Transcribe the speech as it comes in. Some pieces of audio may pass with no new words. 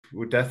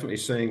we're definitely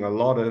seeing a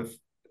lot of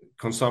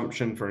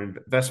consumption for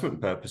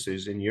investment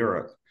purposes in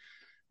Europe.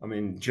 I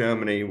mean,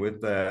 Germany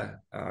with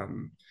their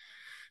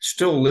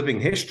still living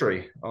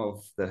history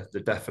of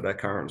the death of their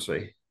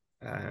currency.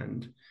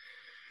 And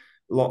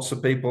lots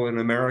of people in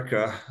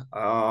America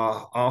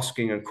are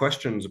asking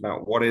questions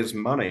about what is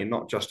money,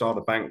 not just are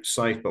the banks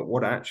safe, but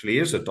what actually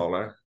is a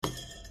dollar.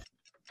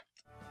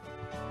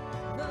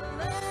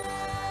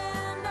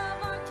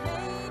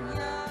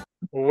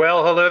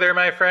 Well, hello there,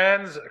 my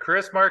friends.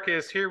 Chris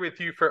Marcus here with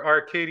you for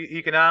Arcadia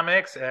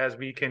Economics as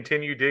we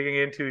continue digging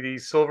into the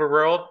silver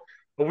world.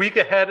 A week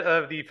ahead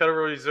of the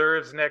Federal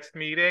Reserve's next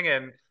meeting,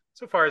 and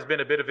so far has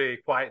been a bit of a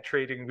quiet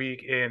trading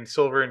week in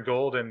silver and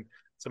gold and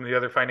some of the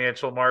other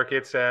financial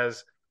markets,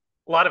 as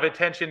a lot of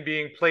attention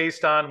being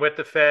placed on what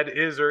the Fed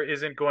is or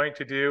isn't going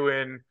to do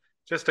in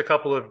just a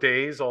couple of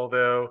days.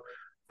 Although,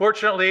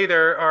 fortunately,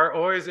 there are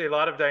always a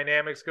lot of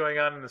dynamics going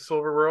on in the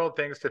silver world,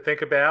 things to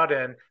think about,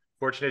 and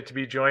fortunate to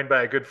be joined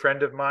by a good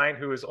friend of mine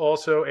who is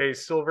also a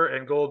silver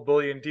and gold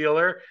bullion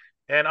dealer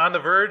and on the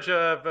verge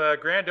of a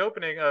grand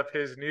opening of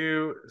his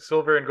new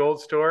silver and gold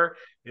store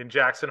in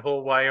Jackson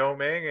Hole,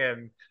 Wyoming.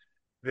 And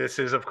this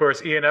is, of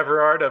course, Ian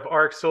Everard of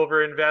ARC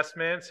Silver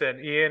Investments.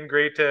 And Ian,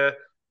 great to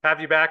have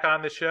you back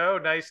on the show.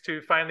 Nice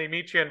to finally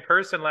meet you in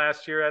person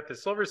last year at the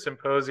Silver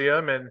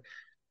Symposium. And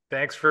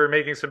thanks for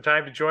making some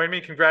time to join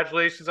me.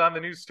 Congratulations on the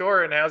new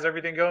store. And how's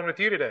everything going with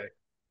you today?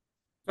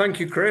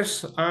 Thank you,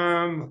 Chris.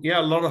 Yeah,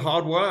 a lot of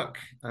hard work.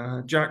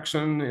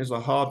 Jackson is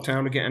a hard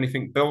town to get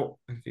anything built.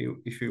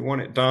 If you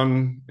want it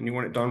done and you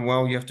want it done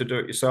well, you have to do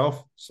it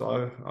yourself.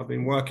 So I've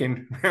been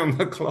working around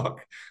the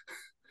clock,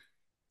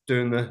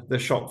 doing the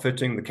shop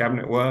fitting, the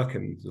cabinet work,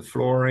 and the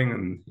flooring,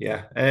 and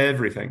yeah,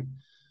 everything.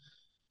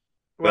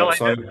 Well, But I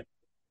so know.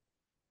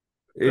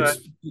 it's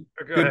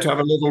Go good ahead. to have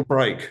a little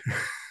break.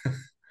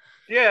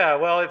 Yeah,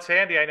 well, it's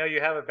handy. I know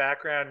you have a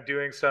background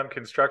doing some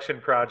construction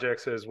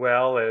projects as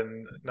well,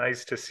 and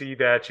nice to see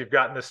that you've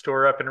gotten the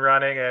store up and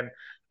running. And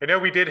I know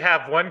we did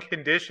have one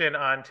condition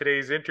on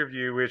today's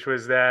interview, which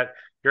was that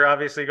you're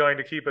obviously going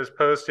to keep us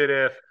posted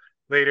if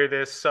later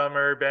this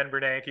summer Ben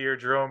Bernanke or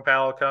Jerome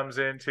Powell comes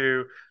in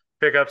to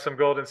pick up some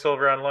gold and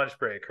silver on lunch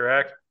break,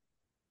 correct?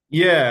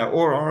 Yeah,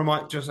 or I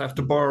might just have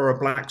to borrow a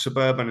black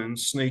Suburban and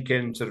sneak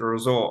into the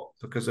resort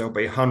because there'll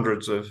be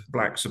hundreds of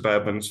black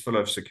Suburbans full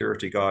of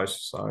security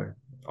guys. So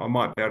I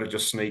might be able to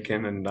just sneak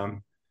in and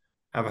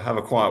have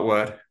a quiet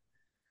word.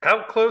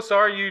 How close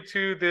are you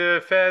to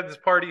the Fed's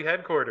party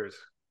headquarters?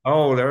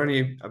 Oh, they're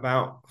only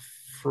about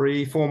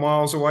 3, 4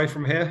 miles away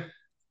from here.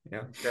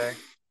 Yeah. Okay.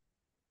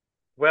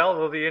 Well,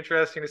 it'll be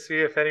interesting to see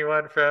if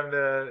anyone from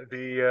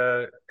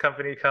the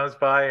company comes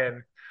by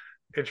and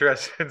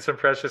interested in some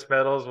precious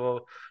metals.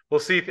 We'll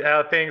see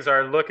how things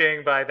are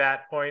looking by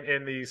that point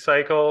in the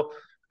cycle.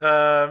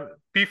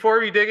 Before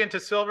we dig into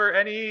silver,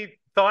 any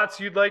thoughts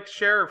you'd like to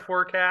share or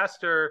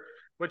forecast or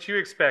what you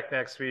expect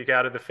next week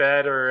out of the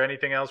Fed or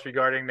anything else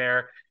regarding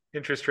their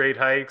interest rate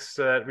hikes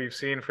that we've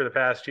seen for the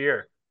past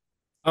year?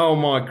 Oh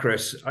my,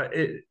 Chris,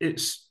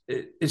 it's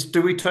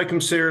do we take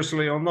them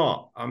seriously or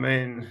not? I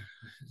mean,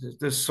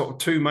 there's sort of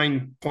two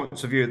main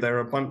points of view. There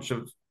are a bunch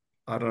of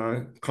I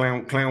don't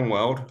know clown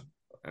world,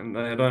 and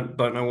they don't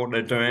know what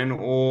they're doing,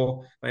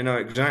 or they know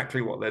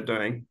exactly what they're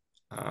doing.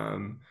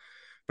 Um,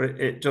 but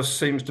it just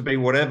seems to be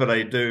whatever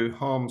they do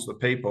harms the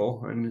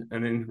people and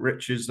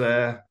enriches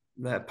their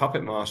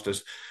puppet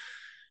masters.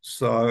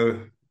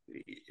 So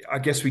I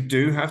guess we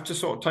do have to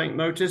sort of take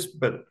notice,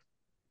 but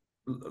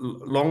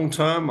long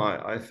term,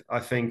 I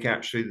think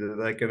actually that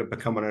they're going to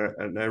become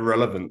an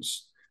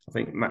irrelevance. I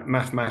think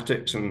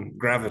mathematics and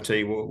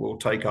gravity will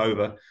take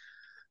over.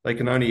 They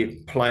can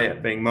only play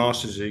at being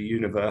masters of the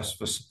universe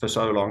for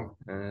so long,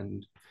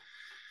 and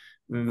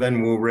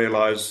then we'll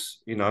realize,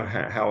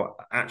 how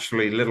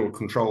actually little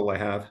control they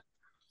have.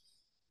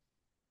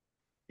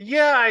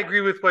 Yeah, I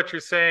agree with what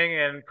you're saying,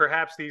 and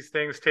perhaps these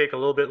things take a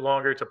little bit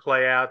longer to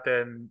play out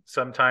than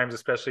sometimes,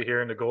 especially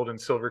here in the gold and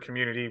silver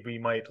community, we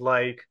might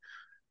like,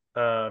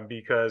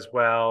 because,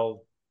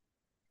 well,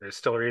 they're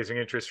still raising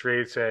interest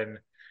rates and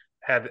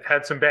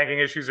had some banking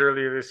issues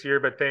earlier this year,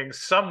 but things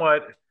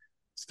somewhat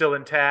still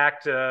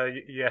intact.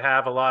 You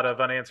have a lot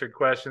of unanswered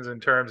questions in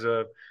terms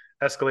of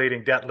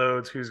escalating debt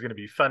loads, who's going to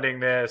be funding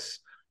this,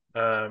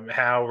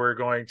 how we're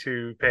going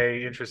to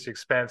pay interest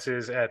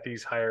expenses at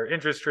these higher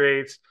interest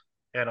rates,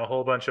 and a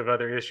whole bunch of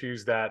other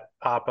issues that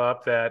pop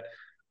up that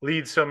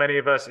lead so many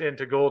of us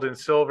into gold and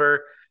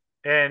silver.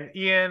 And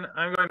Ian,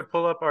 I'm going to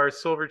pull up our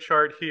silver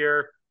chart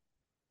here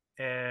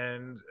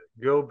and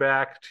go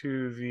back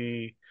to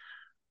the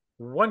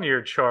 1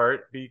 year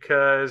chart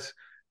because,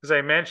 as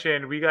I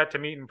mentioned, we got to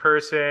meet in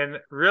person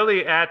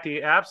really at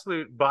the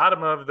absolute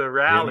bottom of the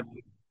rally.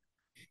 Yeah.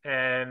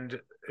 And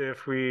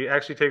if we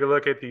actually take a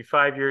look at the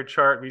 5 year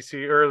chart, we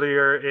see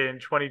earlier in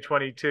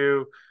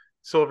 2022,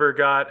 silver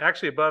got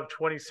actually above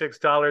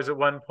 $26 at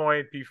one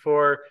point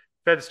before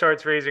Fed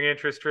starts raising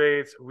interest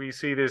rates. We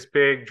see this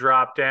big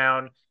drop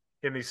down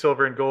in the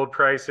silver and gold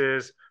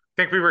prices.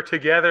 I think we were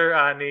together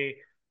on the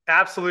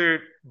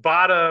absolute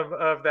bottom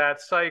of that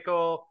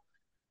cycle.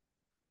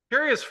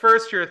 Curious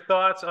first your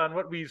thoughts on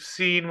what we've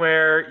seen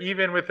where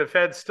even with the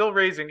Fed still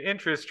raising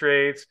interest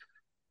rates,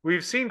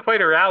 we've seen quite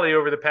a rally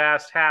over the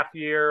past half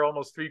year,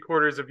 almost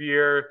 3/4 of a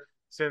year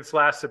since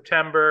last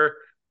September,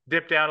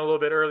 dipped down a little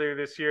bit earlier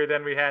this year.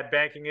 Then we had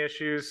banking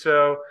issues.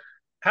 So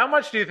how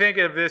much do you think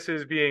of this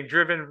is being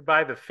driven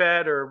by the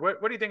Fed, or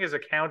what do you think has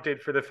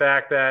accounted for the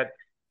fact that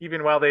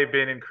even while they've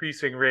been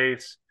increasing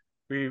rates,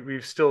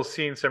 we've still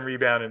seen some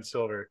rebound in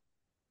silver?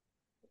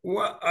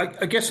 Well,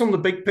 I guess on the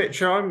big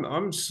picture,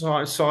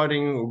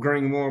 siding or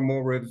agreeing more and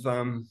more with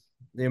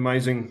the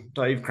amazing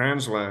Dave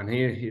Kransler, and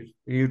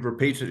he'd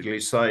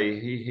repeatedly say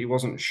he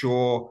wasn't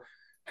sure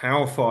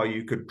how far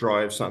you could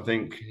drive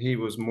something. He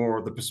was more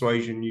of the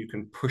persuasion you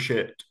can push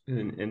it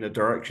in the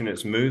direction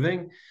it's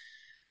moving.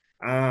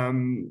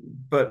 Um,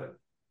 but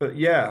but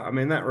yeah, I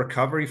mean that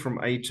recovery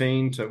from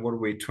 18 to what are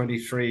we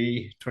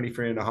 23,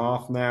 23 and a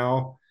half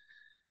now.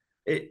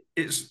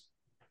 It's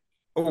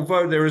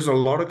although there is a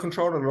lot of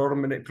control and a lot of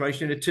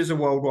manipulation, it is a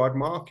worldwide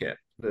market.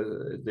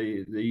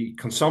 The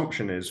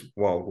consumption is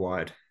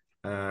worldwide,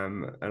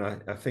 and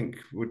I think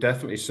we're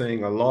definitely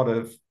seeing a lot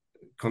of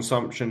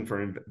consumption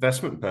for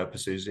investment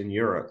purposes in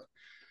Europe.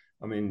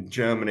 I mean,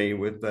 Germany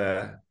with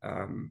their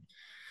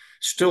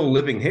still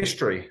living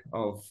history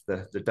of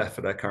the death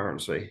of their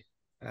currency,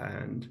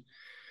 and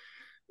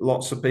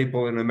lots of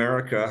people in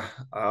America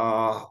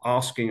are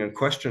asking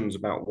questions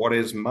about what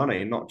is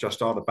money, not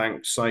just are the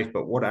banks safe,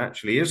 but what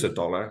actually is a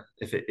dollar.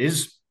 If it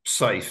is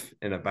safe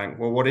in a bank,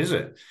 well, what is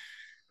it?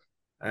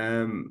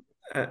 And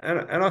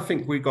I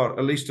think we got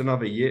at least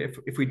another year.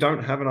 If we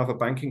don't have another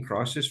banking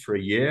crisis for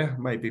a year,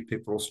 maybe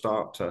people will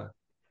start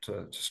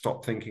to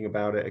stop thinking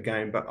about it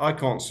again. But I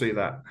can't see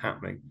that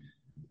happening.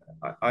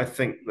 I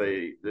think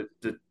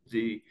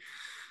the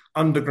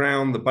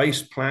underground, the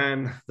base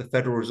plan, the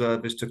Federal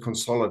Reserve is to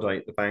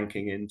consolidate the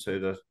banking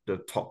into the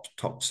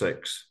top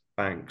six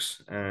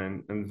banks,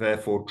 and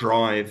therefore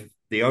drive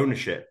the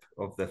ownership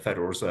of the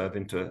Federal Reserve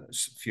into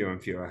fewer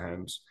and fewer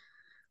hands.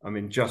 I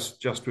mean,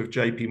 just with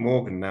JP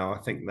Morgan now, I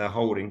think they're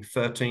holding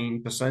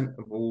 13%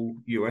 of all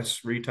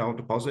US retail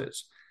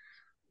deposits,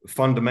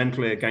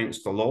 fundamentally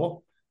against the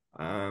law.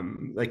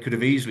 They could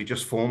have easily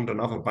just formed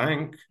another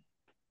bank,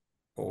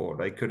 or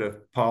they could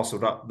have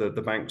parceled up the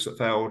banks that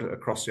failed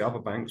across the other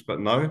banks, but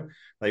no,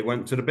 they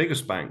went to the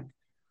biggest bank.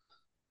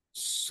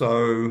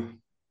 So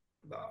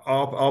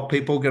are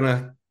people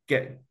going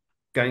to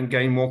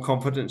gain more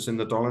confidence in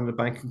the dollar in the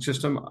banking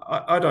system?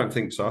 I don't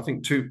think so. I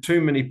think too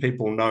many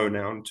people know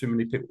now, and too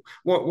many people.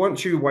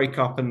 Once you wake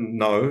up and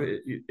know,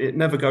 it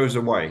never goes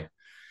away.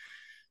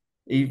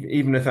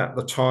 Even if at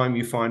the time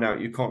you find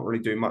out you can't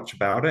really do much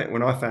about it.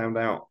 When I found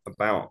out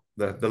about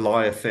the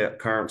lie fiat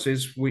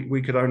currencies,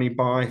 we could only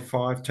buy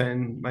 5,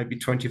 10, maybe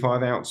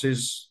 25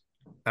 ounces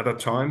at a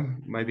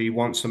time, maybe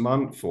once a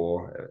month,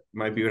 or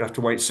maybe you'd have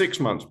to wait 6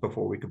 months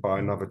before we could buy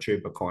another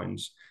tube of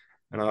coins.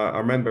 And I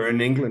remember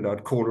in England,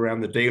 I'd call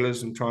around the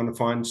dealers and trying to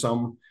find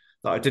some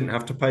that I didn't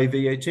have to pay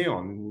VAT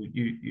on.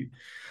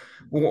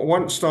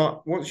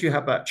 Once you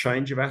have that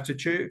change of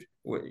attitude,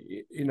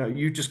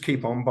 you just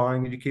keep on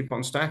buying and you keep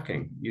on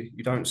stacking.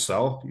 You don't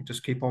sell, you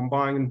just keep on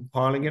buying and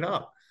piling it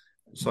up.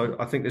 So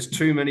I think there's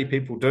too many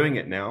people doing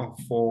it now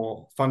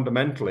for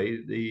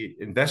fundamentally the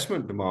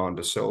investment demand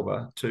of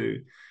silver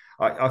to.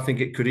 I think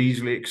it could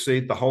easily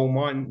exceed the whole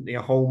mine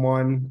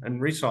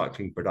and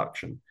recycling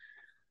production.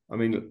 I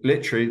mean,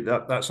 literally,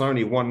 that's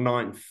only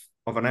 1/9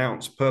 of an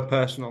ounce per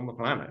person on the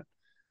planet.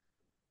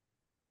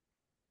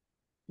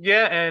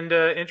 Yeah, and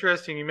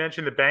interesting you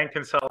mentioned the bank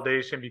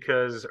consolidation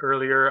because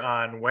earlier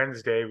on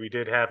Wednesday we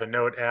did have a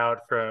note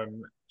out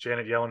from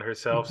Janet Yellen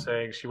herself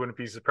saying she wouldn't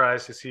be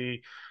surprised to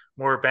see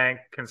more bank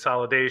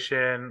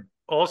consolidation.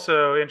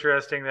 Also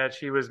interesting that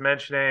she was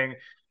mentioning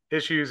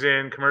issues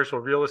in commercial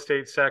real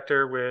estate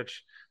sector,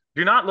 which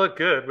do not look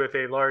good with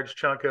a large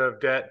chunk of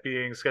debt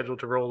being scheduled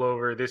to roll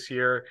over this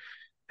year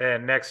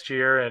and next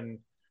year. And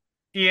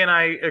Ian,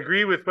 I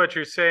agree with what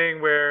you're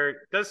saying, where it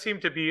does seem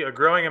to be a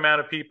growing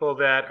amount of people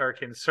that are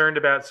concerned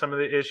about some of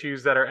the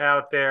issues that are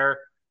out there.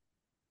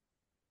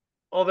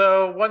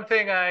 Although one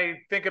thing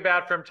I think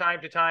about from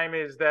time to time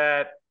is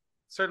that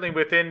certainly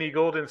within the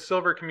gold and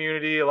silver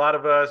community, a lot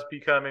of us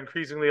become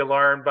increasingly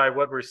alarmed by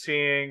what we're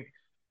seeing,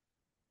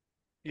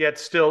 yet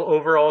still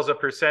overall as a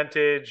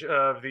percentage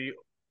of the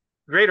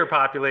greater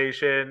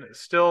population,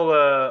 still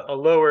a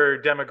lower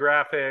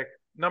demographic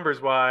numbers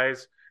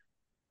wise.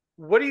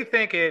 What do you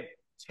think it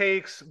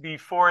takes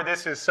before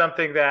this is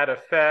something that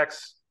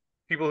affects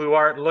people who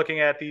aren't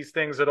looking at these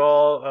things at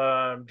all?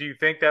 Do you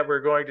think that we're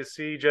going to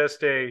see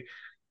just a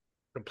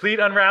complete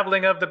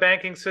unraveling of the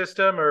banking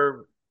system,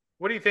 or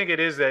what do you think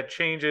it is that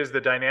changes the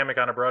dynamic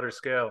on a broader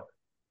scale?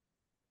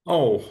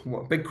 Oh,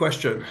 what a big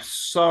question.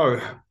 So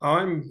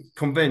I'm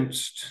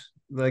convinced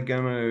they're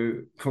going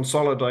to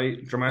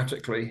consolidate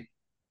dramatically,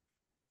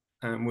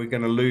 and we're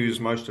going to lose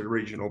most of the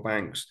regional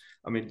banks.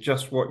 I mean,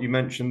 just what you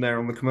mentioned there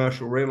on the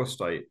commercial real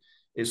estate,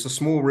 it's the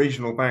small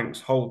regional banks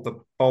hold the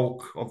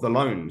bulk of the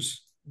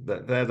loans.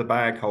 That they're the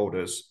bag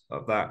holders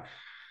of that.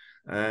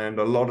 And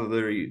a lot of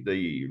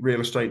the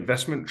real estate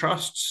investment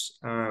trusts,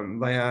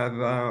 they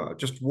have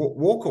just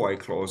walkaway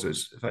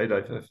clauses.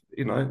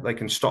 If they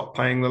can stop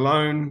paying the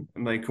loan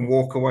and they can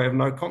walk away of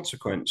no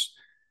consequence.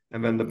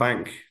 And then the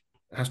bank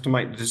has to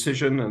make the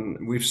decision.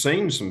 And we've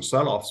seen some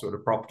sell-offs where the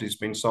property's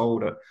been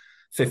sold at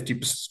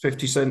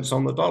 50 cents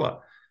on the dollar.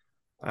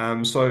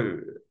 So,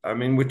 I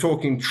mean, we're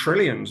talking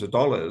trillions of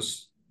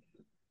dollars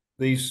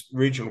these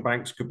regional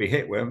banks could be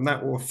hit with, and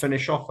that will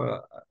finish off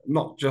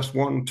not just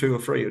one, two, or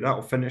three. That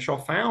will finish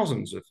off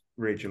thousands of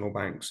regional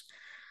banks.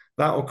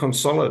 That will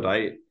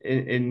consolidate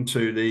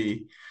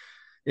into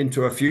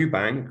a few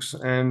banks,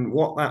 and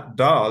what that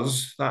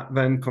does, that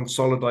then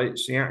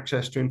consolidates the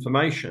access to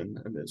information,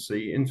 and it's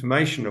the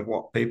information of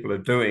what people are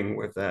doing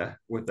with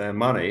their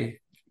money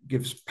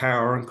gives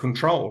power and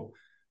control.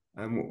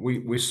 And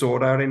we saw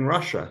that in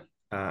Russia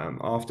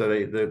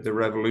after the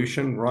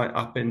revolution, right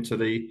up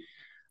into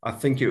I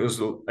think it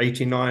was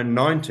 89,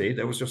 90,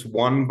 there was just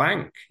one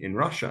bank in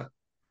Russia.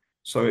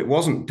 So it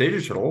wasn't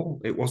digital,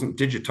 it wasn't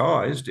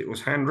digitized, it was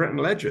handwritten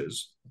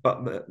ledgers.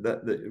 But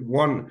the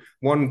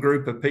one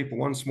group of people,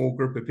 one small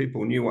group of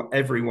people knew what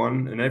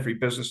everyone and every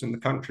business in the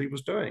country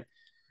was doing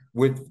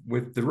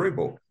with the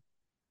ruble.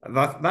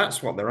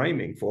 That's what they're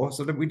aiming for,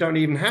 so that we don't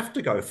even have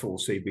to go full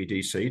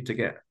CBDC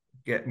to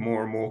get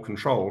more and more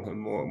control and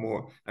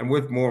more. And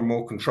with more and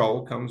more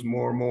control comes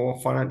more and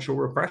more financial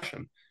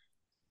repression.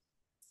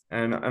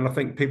 And I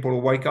think people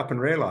will wake up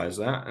and realize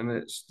that. And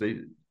it's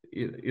the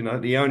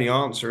only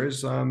answer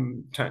is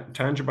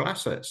tangible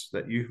assets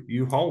that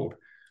you hold.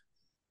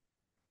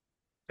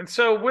 And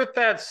so, with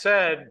that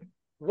said,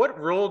 what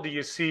role do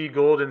you see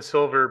gold and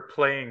silver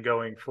playing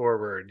going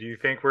forward? Do you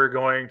think we're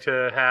going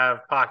to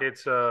have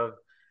pockets of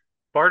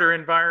barter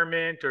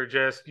environment or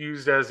just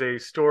used as a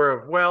store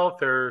of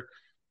wealth? Or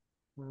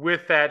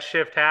with that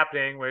shift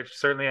happening, which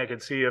certainly I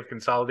could see of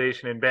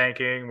consolidation in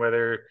banking,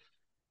 whether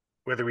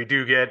we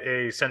do get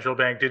a central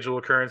bank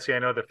digital currency. I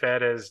know the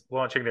Fed is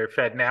launching their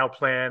Fed Now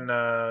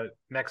plan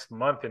next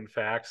month, in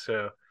fact.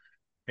 So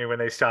when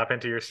they stop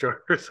into your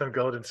store for some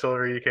gold and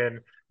silver, you can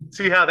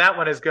see how that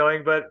one is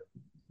going. But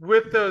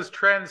with those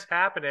trends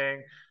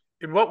happening,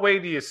 in what way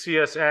do you see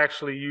us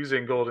actually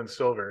using gold and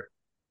silver?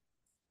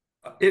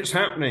 It's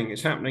happening.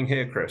 It's happening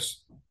here,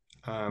 Chris.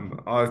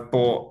 I've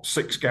bought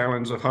 6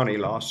 gallons of honey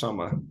last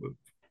summer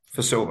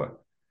for silver.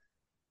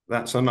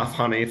 That's enough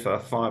honey for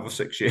 5 or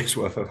 6 years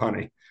worth of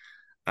honey.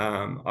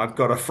 I've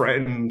got a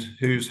friend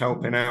who's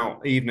helping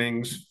out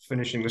evenings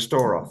finishing the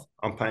store off.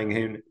 I'm paying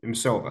him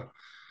silver.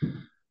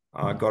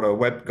 I've got a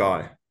web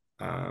guy.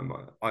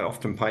 I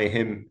often pay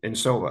him in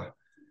silver.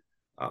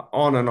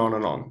 On and on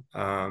and on.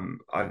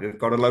 I've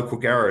got a local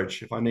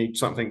garage. If I need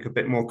something a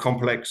bit more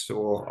complex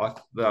or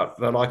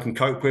that I can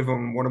cope with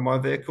on one of my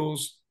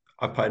vehicles,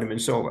 I pay them in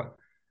silver.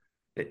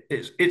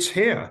 It's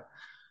here.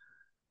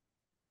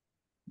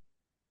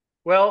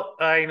 Well,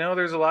 I know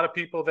there's a lot of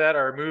people that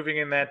are moving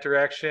in that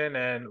direction,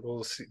 and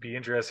we'll be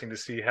interesting to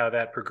see how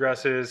that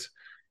progresses.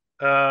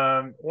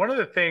 One of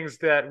the things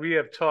that we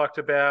have talked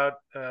about,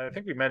 I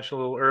think we mentioned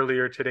a little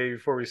earlier today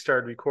before we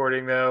started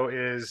recording, though,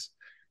 is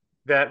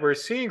that we're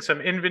seeing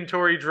some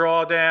inventory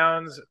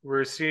drawdowns.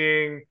 We're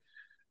seeing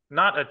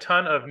not a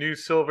ton of new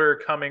silver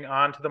coming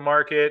onto the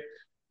market.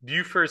 Do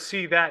you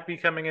foresee that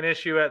becoming an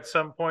issue at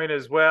some point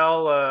as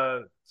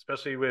well,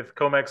 especially with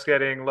COMEX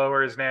getting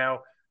lower is now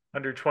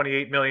under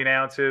 28 million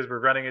ounces? We're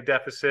running a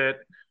deficit.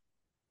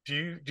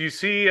 Do you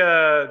see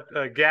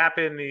a gap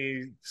in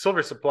the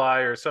silver supply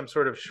or some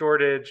sort of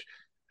shortage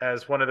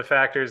as one of the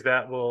factors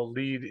that will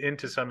lead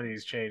into some of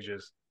these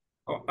changes?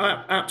 Oh,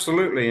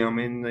 absolutely. I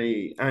mean,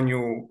 the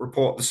annual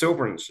report, the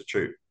Silver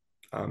Institute,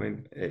 I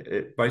mean,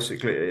 it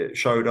basically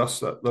showed us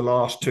that the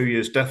last 2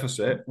 years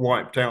deficit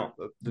wiped out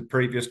the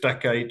previous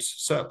decade's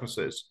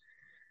surpluses.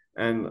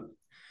 And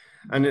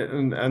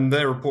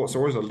their reports are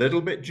always a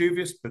little bit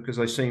dubious because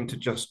they seem to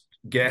just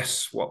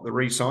guess what the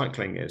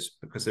recycling is,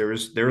 because there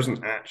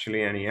isn't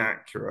actually any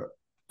accurate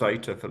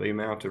data for the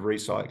amount of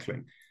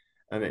recycling.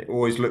 And it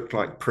always looked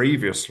like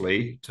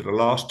previously to the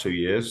last 2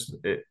 years,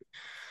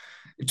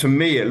 to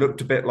me, it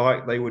looked a bit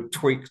like they would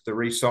tweak the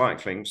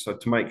recycling so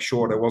to make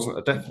sure there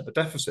wasn't a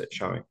deficit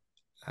showing.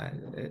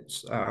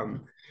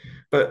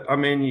 But I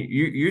mean,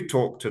 you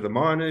talk to the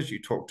miners,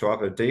 you talk to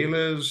other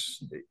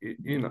dealers.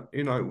 You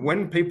know,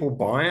 when people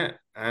buy it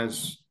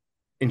as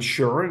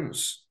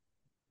insurance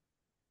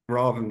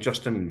rather than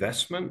just an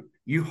investment,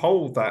 you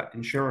hold that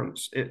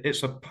insurance.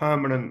 It's a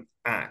permanent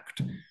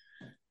act.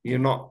 You're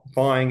not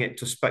buying it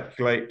to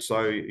speculate.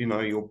 So,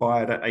 you'll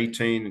buy it at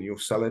 18 and you'll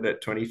sell it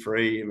at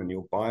 23, and then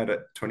you'll buy it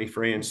at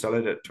 23 and sell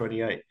it at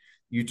 28.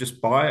 You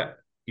just buy it,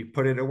 you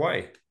put it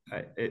away.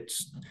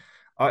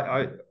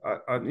 I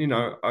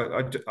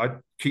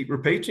keep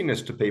repeating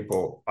this to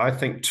people. I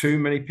think too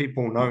many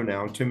people know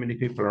now, and too many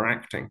people are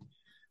acting.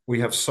 We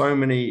have so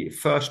many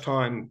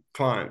first-time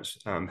clients,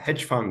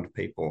 hedge fund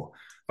people,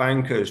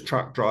 bankers,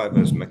 truck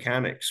drivers,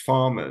 mechanics,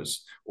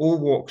 farmers, all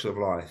walks of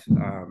life,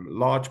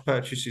 large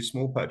purchases,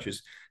 small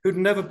purchases, who'd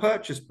never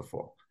purchased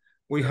before.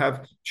 We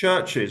have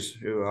churches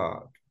who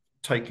are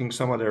taking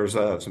some of their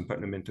reserves and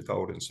putting them into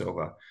gold and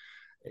silver.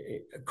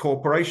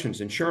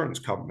 Corporations, insurance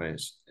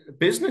companies,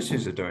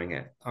 businesses are doing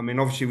it. I mean,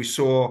 obviously, we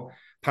saw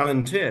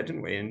Palantir,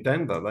 didn't we, in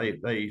Denver?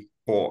 They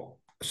bought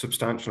a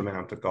substantial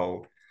amount of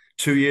gold.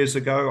 2 years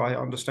ago, I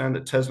understand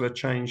that Tesla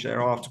changed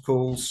their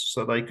articles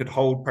so they could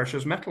hold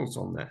precious metals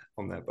on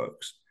their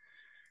books.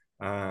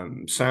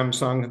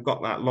 Samsung have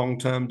got that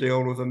long-term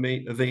deal with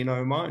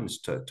Avino Mines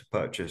to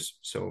purchase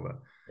silver.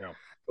 Yeah.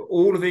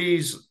 All of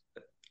these,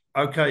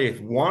 okay, if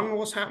one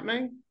was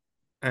happening,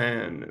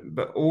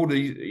 but all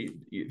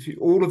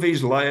of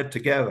these layered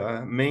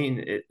together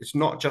mean it's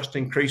not just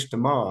increased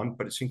demand,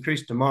 but it's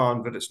increased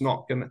demand, but it's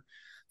not going to,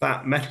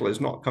 that metal is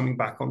not coming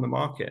back on the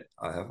market.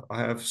 I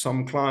have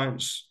some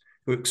clients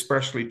who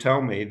expressly tell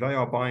me they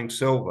are buying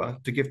silver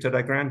to give to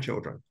their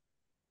grandchildren.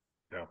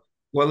 Yeah.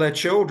 Well, their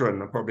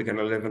children are probably going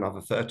to live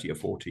another 30 or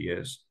 40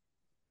 years.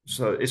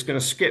 So it's going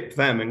to skip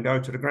them and go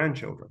to the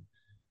grandchildren.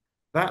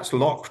 That's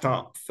locked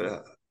up for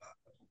a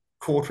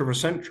quarter of a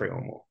century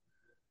or more.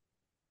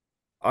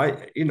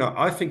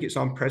 I think it's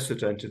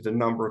unprecedented the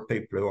number of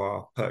people who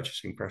are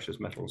purchasing precious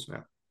metals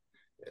now.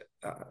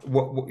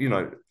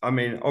 I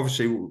mean,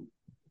 obviously,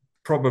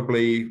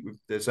 probably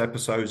there's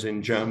episodes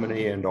in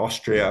Germany and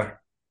Austria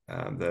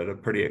that are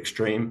pretty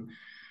extreme.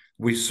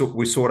 We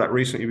saw that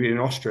recently in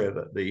Austria,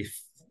 that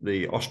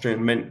the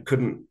Austrian mint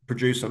couldn't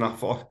produce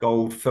enough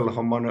gold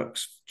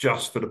philharmonics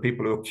just for the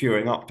people who are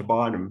queuing up to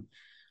buy them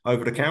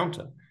over the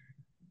counter.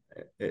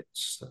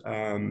 It's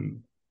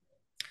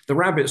the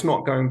rabbit's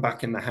not going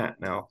back in the hat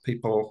now.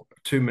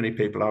 Too many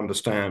people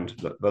understand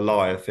the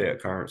lie of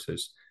fiat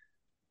currencies.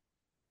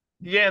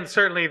 Yeah, and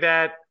certainly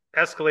that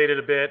escalated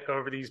a bit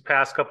over these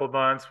past couple of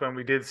months when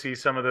we did see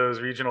some of those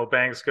regional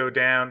banks go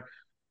down.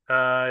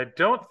 I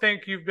don't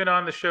think you've been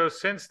on the show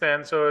since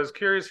then, so I was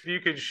curious if you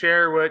could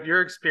share what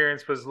your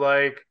experience was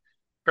like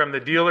from the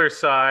dealer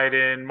side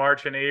in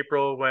March and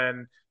April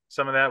when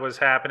some of that was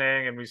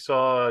happening and we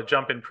saw a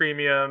jump in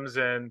premiums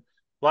and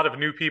a lot of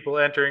new people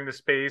entering the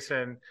space,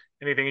 and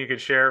anything you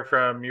could share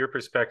from your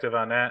perspective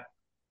on that.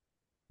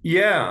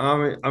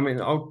 Yeah, I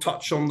mean, I'll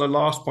touch on the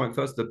last point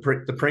first.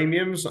 The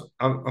premiums,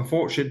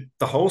 unfortunately,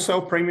 the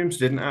wholesale premiums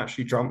didn't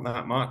actually jump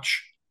that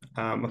much,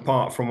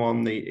 apart from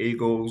on the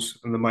Eagles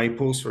and the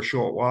Maples for a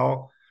short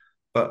while.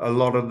 But a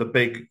lot of the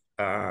big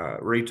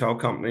retail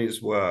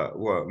companies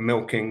were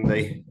milking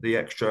the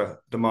extra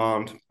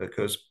demand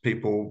because they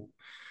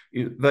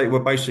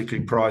were basically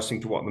pricing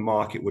to what the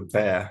market would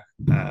bear.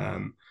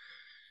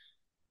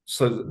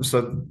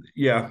 So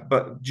yeah,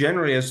 but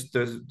generally, as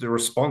the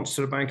response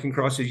to the banking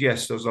crisis,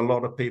 yes, there's a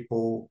lot of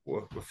people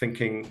were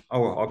thinking,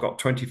 oh, I've got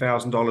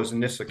 $20,000 in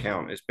this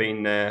account. It's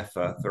been there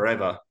for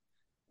forever.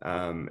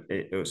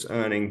 It was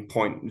earning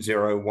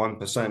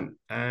 0.01%,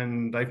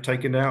 and they've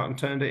taken it out and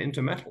turned it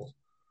into metal.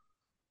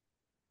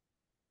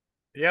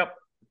 Yep,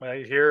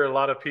 I hear a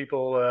lot of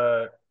people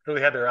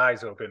really had their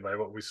eyes open by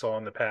what we saw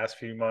in the past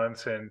few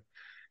months. And in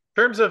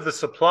terms of the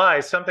supply,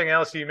 something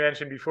else you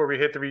mentioned before we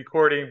hit the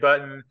recording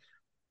button,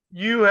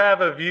 you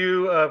have a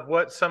view of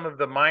what some of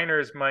the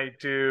miners might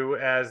do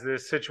as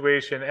this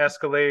situation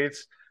escalates,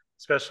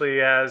 especially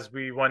as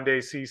we one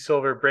day see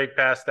silver break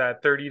past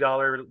that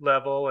 $30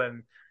 level.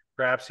 And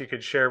perhaps you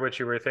could share what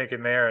you were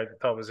thinking there. I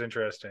thought was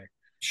interesting.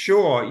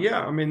 Sure.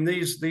 Yeah. I mean,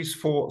 these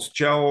thoughts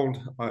gelled.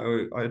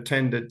 I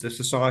attended the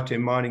Society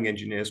of Mining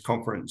Engineers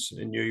conference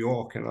in New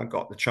York, and I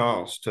got the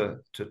chance to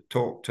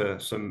talk to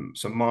some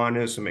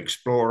miners, some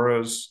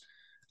explorers,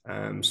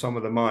 some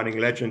of the mining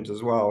legends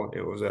as well.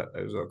 It was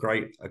a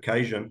great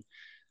occasion,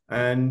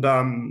 and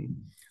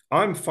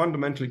I'm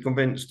fundamentally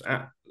convinced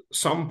at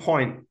some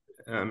point.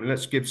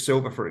 Let's give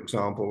silver for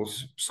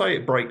examples. Say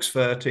it breaks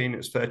 13,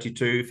 it's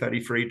 $32,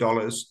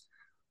 $33.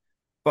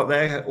 But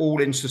they're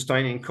all in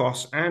sustaining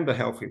costs and a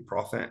healthy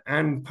profit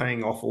and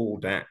paying off all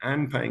debt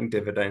and paying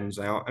dividends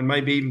out and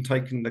maybe even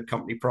taking the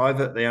company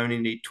private. They only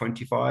need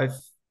 $25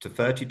 to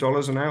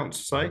 $30 an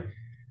ounce, say.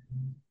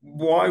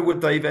 Why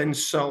would they then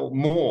sell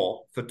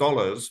more for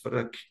dollars but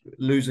are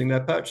losing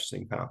their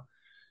purchasing power?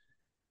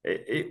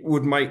 It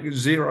would make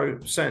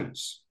zero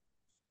sense.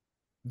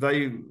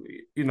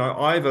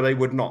 Either they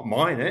would not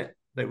mine it,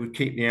 they would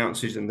keep the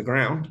ounces in the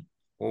ground,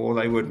 or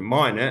they would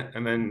mine it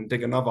and then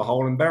dig another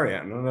hole and bury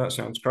it. And I know that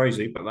sounds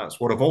crazy, but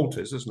that's what a vault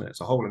is, isn't it? It's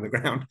a hole in the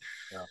ground.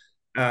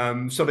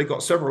 Yeah. So they've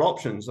got several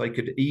options. They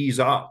could ease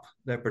up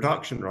their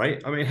production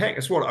rate. I mean, heck,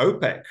 it's what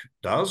OPEC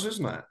does,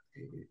 isn't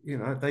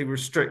it? They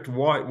restrict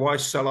why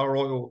sell our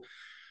oil,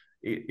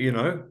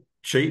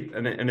 cheap.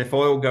 And if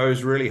oil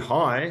goes really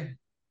high,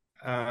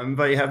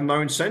 they have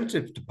no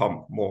incentive to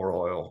pump more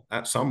oil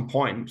at some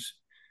point.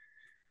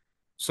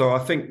 So I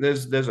think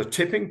there's a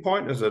tipping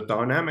point, there's a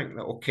dynamic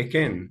that will kick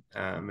in,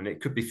 and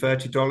it could be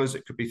 $30,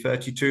 it could be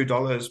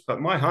 $32,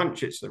 but my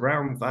hunch it's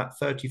around that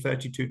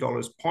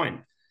 $32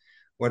 point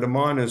where the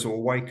miners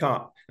will wake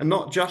up, and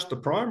not just the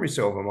primary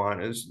silver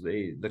miners,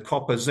 the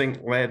copper, zinc,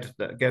 lead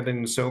that get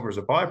in the silver as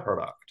a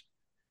byproduct,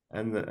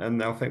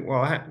 and they'll think,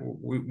 well, heck,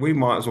 we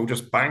might as well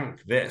just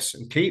bank this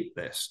and keep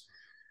this.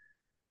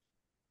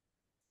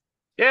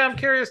 Yeah, I'm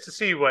curious to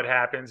see what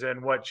happens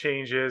and what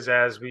changes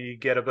as we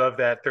get above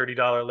that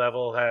 $30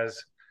 level.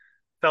 Has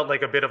felt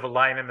like a bit of a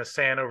line in the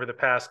sand over the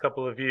past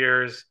couple of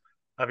years.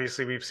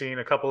 Obviously, we've seen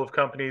a couple of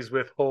companies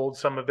withhold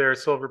some of their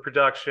silver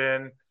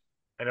production.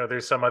 I know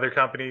there's some other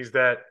companies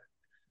that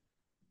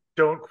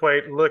don't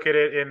quite look at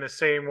it in the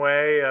same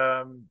way,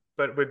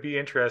 but it would be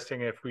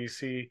interesting if we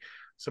see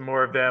some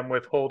more of them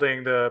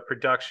withholding the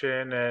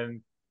production.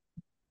 And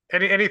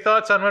any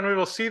thoughts on when we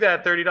will see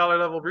that $30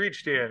 level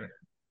breached, Ian?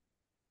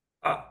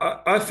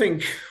 I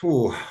think,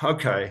 oh,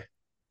 okay.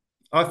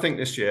 I think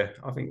this year,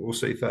 I think we'll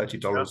see Yeah.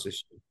 $30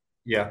 this year.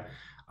 Yeah.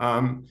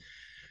 Um,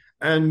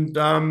 and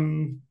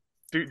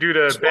Due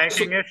to so,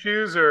 banking so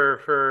issues or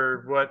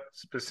for what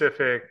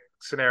specific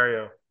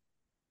scenario?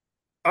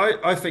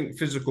 I think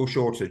physical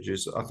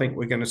shortages. I think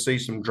we're going to see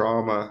some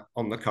drama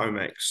on the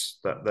COMEX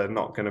that they're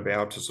not going to be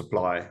able to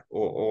supply,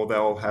 or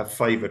they'll have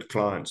favored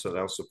clients that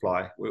they'll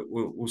supply.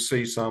 We'll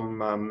see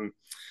some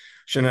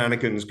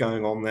shenanigans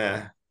going on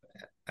there.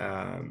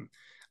 Um,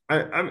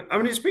 I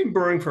mean, it's been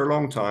brewing for a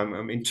long time.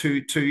 I mean,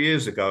 two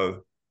years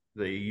ago,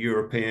 the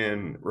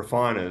European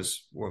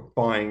refiners were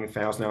buying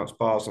 1,000 ounce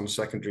bars on the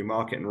secondary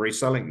market and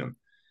reselling them.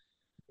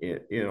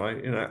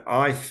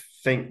 I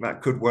think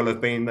that could well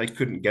have been they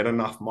couldn't get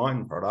enough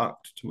mine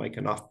product to make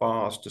enough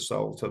bars to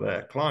sell to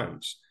their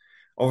clients.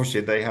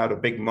 Obviously, they had a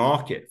big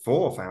market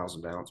for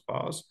 1,000 ounce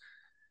bars.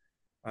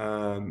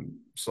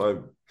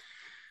 So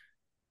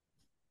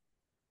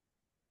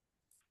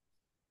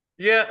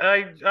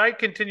Yeah, I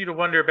continue to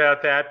wonder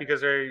about that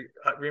because I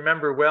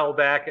remember well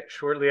back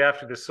shortly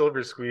after the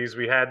silver squeeze,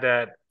 we had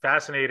that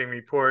fascinating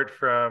report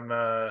from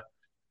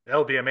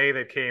LBMA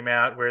that came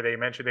out where they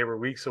mentioned they were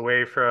weeks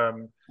away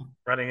from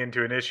running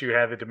into an issue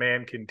had the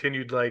demand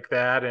continued like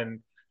that. And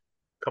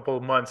a couple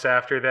of months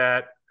after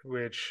that,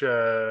 which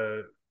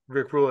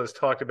Rick Rule has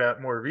talked about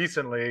more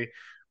recently,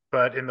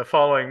 but in the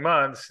following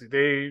months,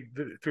 through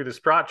the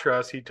Sprott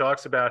Trust, he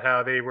talks about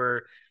how they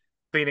were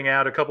cleaning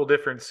out a couple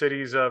different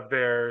cities of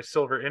their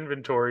silver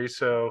inventory.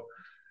 So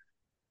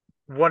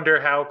wonder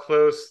how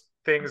close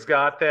things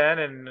got then.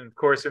 And of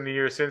course, in the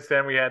year since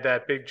then, we had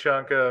that big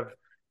chunk of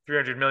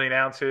 300 million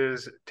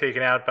ounces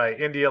taken out by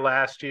India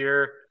last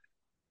year.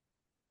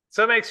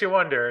 So it makes you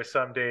wonder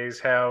some days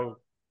how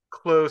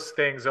close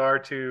things are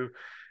to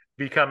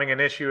becoming an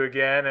issue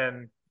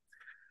again.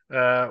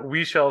 And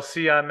we shall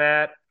see on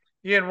that.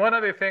 Ian, one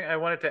other thing I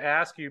wanted to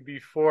ask you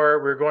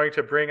before we're going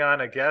to bring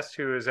on a guest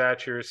who is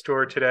at your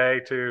store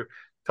today to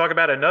talk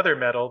about another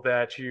metal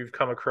that you've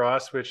come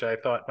across, which I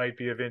thought might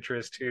be of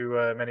interest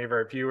to many of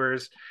our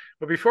viewers.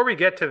 But before we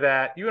get to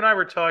that, you and I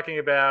were talking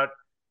about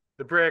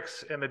the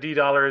BRICS and the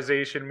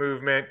de-dollarization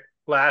movement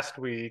last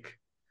week.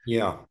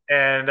 yeah,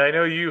 And I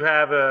know you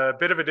have a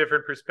bit of a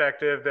different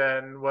perspective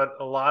than what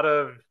a lot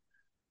of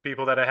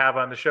people that I have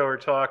on the show or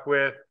talk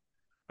with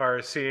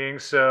are seeing.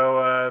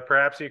 So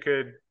perhaps you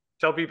could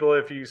tell people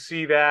if you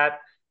see that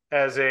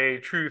as a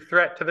true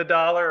threat to the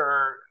dollar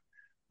or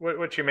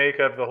what you make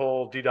of the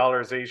whole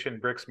de-dollarization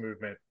BRICS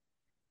movement.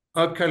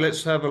 okay.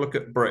 Let's have a look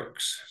at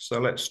BRICS. So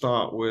let's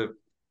start with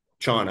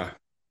China.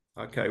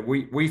 Okay,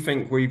 we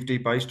think we've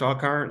debased our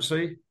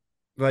currency.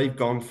 They've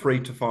gone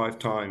 3 to 5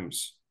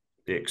 times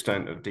the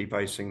extent of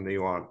debasing the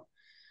yuan.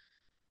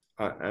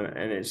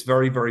 And it's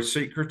very, very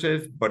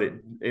secretive, but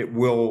it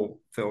will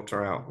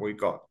filter out. We've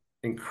got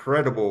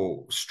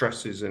incredible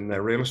stresses in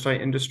their real estate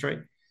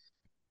industry.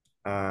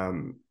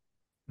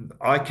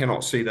 I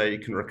cannot see they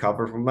can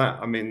recover from that.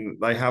 I mean,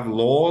 they have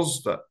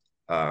laws that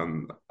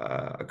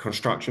a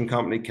construction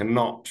company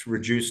cannot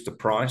reduce the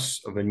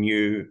price of a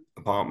new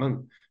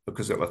apartment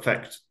because it'll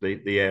affect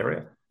the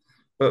area.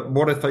 But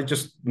what if they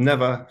just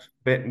never,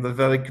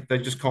 they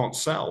just can't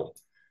sell?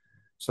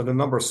 So the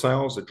number of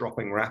sales are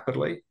dropping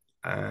rapidly.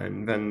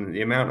 And then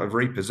the amount of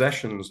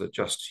repossessions are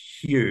just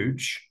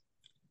huge.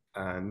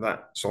 And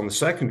that's on the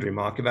secondary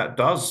market. That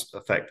does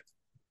affect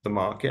the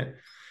market.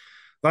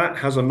 That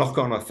has a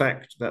knock-on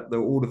effect that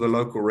all of the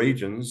local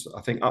regions, I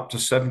think up to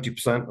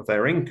 70% of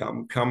their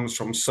income comes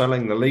from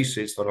selling the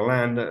leases for the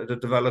land that the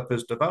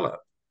developers develop.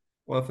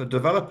 Well, if the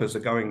developers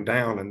are going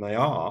down, and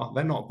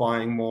they're not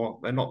buying more,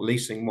 they're not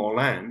leasing more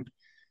land.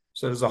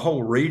 So there's a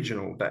whole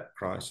regional debt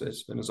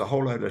crisis, and there's a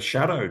whole load of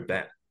shadow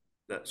debt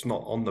that's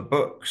not on the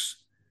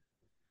books.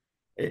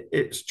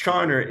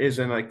 China is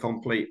in a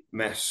complete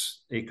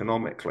mess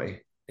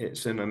economically.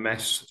 It's in a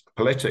mess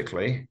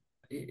politically.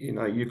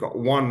 You've got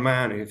one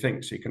man who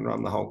thinks he can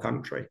run the whole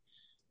country.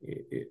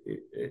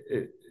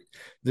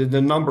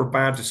 The number of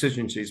bad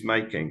decisions he's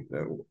making,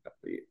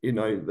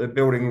 they're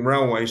building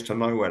railways to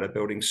nowhere. They're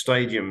building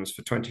stadiums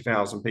for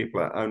 20,000 people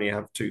that only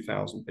have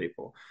 2,000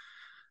 people.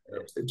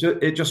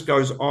 It just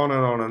goes on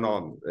and on and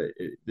on.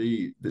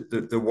 The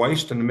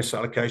waste and the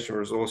misallocation of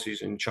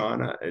resources in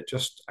China are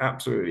just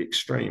absolutely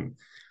extreme.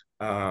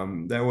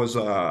 There was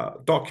a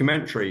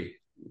documentary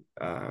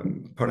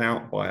put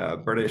out by a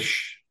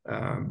British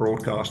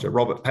broadcaster,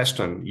 Robert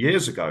Peston,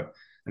 years ago,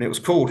 and it was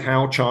called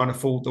How China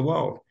Fooled the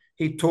World.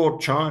 He toured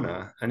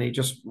China and he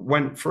just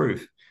went through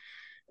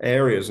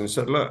areas and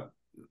said, look,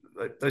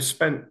 they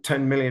spent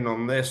 10 million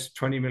on this,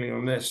 20 million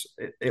on this.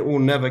 It will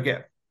never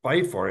get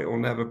paid for. It will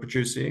never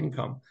produce the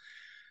income.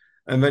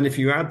 And then if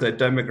you add their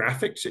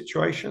demographic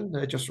situation,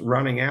 they're just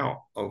running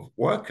out of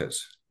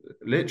workers,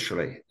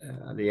 literally.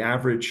 The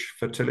average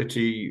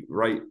fertility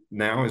rate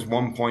now is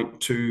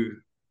 1.2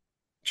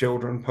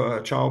 children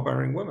per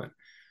childbearing woman.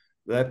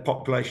 Their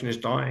population is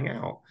dying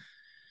out.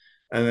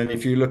 And then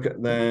if you look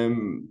at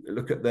them,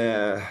 look at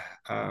their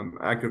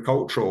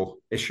agricultural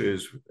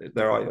issues,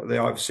 they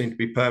either seem to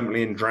be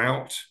permanently in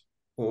drought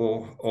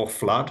or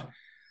flood.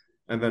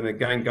 And then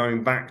again,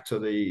 going back to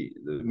the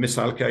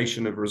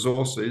misallocation of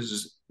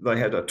resources, they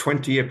had a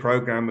 20-year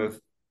program of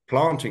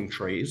planting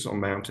trees on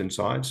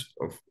mountainsides,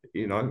 of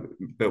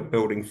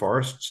building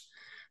forests.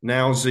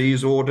 Now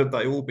Xi's ordered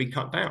they all be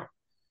cut down.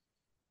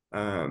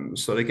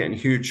 So they're getting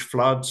huge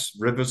floods,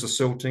 rivers are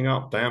silting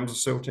up, dams are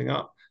silting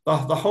up. The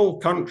whole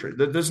country,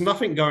 there's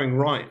nothing going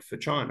right for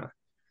China.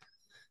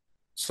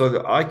 So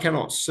that I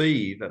cannot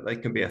see that they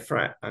can be a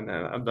threat. And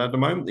at the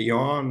moment, the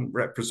yuan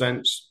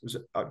represents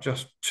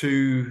just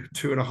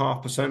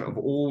 2.5% of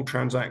all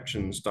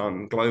transactions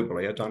done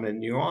globally are done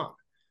in yuan.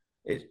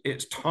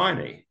 It's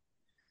tiny.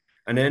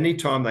 And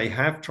anytime they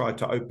have tried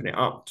to open it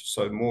up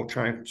so more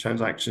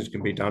transactions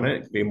can be done,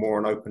 it can be more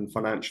an open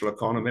financial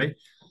economy,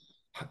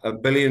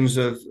 billions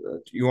of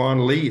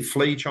yuan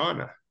flee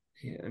China.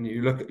 And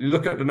you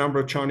look at the number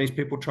of Chinese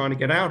people trying to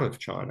get out of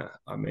China.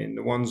 I mean,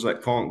 the ones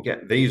that can't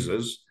get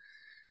visas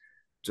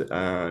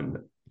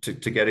to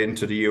get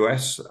into the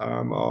US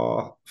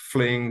are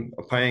fleeing,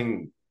 are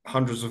paying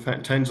tens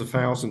of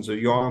thousands of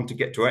yuan to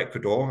get to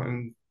Ecuador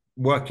and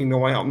working their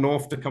way up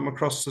north to come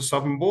across the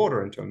southern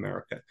border into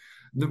America.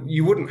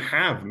 You wouldn't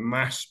have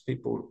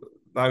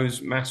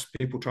those mass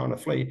people trying to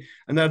flee,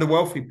 and they're the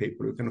wealthy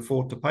people who can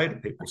afford to pay the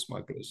people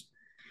smugglers.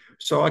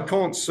 So I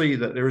can't see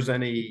that there is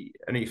any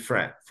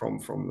threat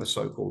from the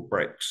so-called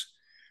BRICS.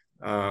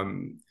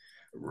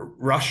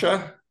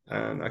 Russia,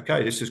 and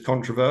okay, this is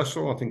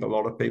controversial. I think a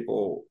lot of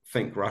people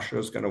think Russia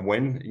is going to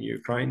win in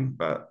Ukraine,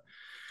 but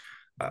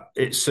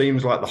it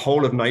seems like the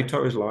whole of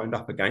NATO is lined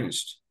up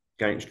against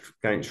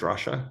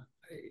Russia.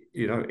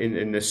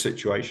 In this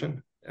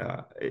situation,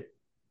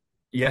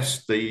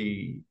 yes,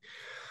 the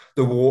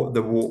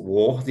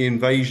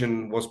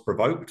invasion was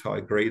provoked. I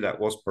agree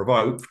that was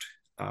provoked.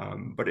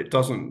 But it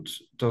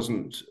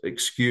doesn't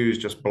excuse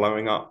just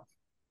blowing up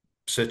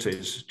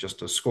cities,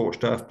 just a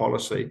scorched earth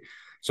policy.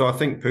 So I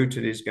think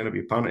Putin is going to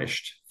be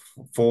punished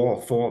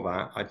for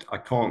that. I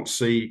can't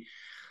see,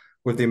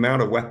 with the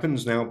amount of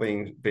weapons now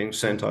being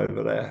sent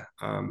over there,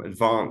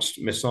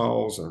 advanced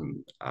missiles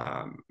and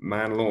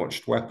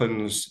man-launched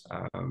weapons,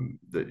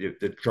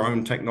 the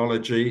drone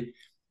technology.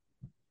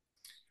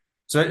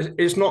 So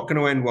it's not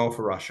going to end well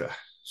for Russia.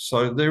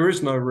 So there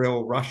is no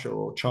real Russia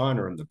or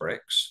China in the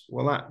BRICS.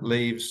 Well, that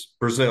leaves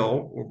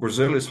Brazil. Well,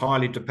 Brazil is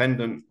highly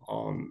dependent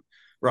on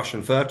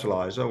Russian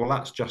fertilizer. Well,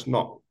 that's just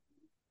not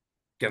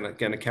going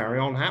to carry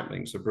on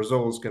happening. So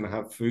Brazil is going to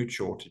have food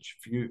shortage,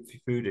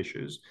 food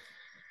issues.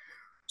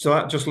 So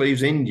that just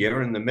leaves India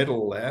in the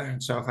middle there,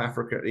 and South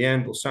Africa at the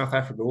end. Well, South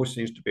Africa always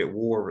seems to be at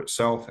war with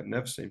itself. It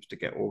never seems to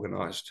get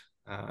organized.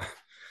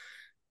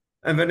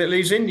 And then it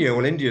leaves India.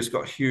 Well, India's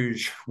got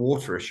huge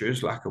water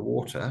issues, lack of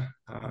water,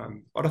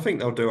 but I think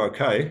they'll do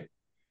okay.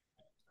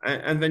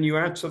 And then you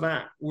add to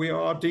that, we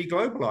are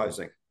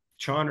deglobalizing.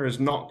 China is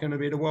not going to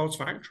be the world's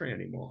factory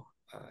anymore.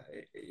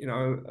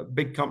 A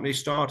big company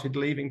started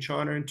leaving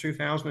China in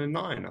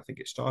 2009. I think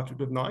it started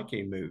with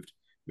Nike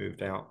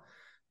moved out.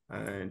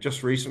 And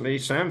just recently,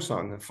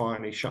 Samsung have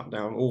finally shut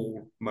down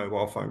all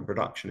mobile phone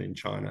production in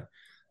China.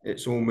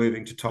 It's all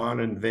moving to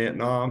Thailand,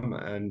 Vietnam,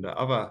 and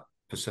other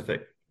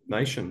Pacific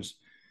nations,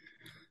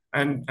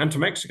 and to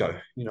Mexico.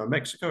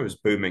 Mexico is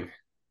booming.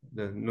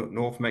 The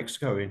North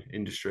Mexico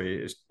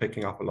industry is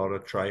picking up a lot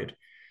of trade.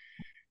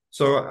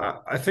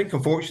 So I think,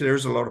 unfortunately, there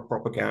is a lot of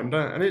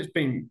propaganda, and it's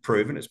been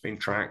proven, it's been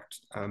tracked.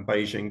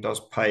 Beijing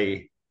does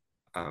pay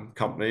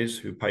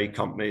companies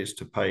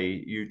to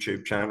pay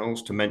YouTube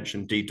channels to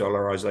mention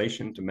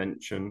de-dollarization, to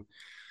mention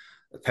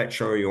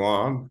petro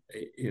yuan.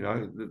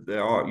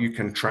 You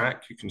can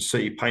track, you can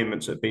see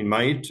payments that have been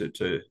made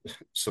to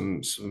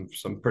some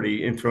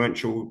pretty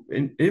influential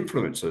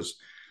influencers,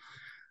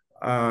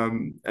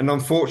 and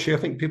unfortunately, I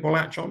think people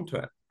latch onto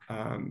it.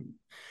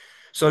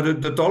 So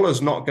the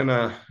dollar's not going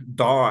to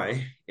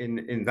die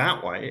in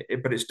that way,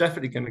 but it's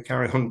definitely going to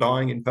carry on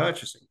dying in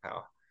purchasing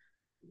power.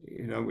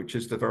 Which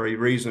is the very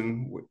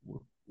reason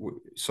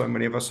so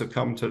many of us have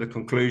come to the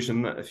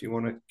conclusion that if you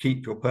want to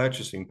keep your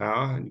purchasing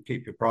power and you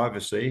keep your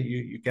privacy,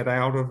 you get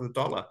out of the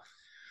dollar.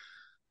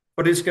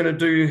 But it's going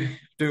to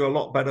do a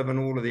lot better than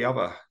all of the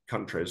other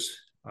countries.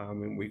 I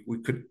mean,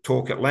 we could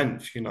talk at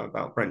length,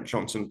 about Brent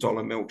Johnson's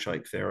dollar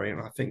milkshake theory,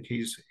 and I think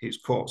he's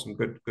caught some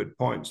good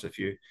points. If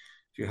you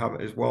have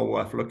it, it's well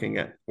worth looking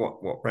at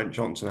what Brent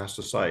Johnson has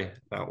to say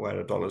about where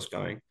the dollar's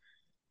going.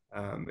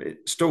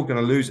 It's still going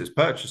to lose its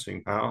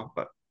purchasing power,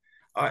 but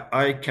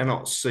I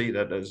cannot see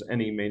that there's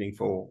any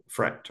meaningful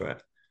threat to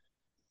it.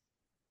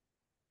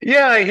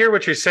 Yeah, I hear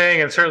what you're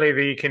saying, and certainly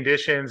the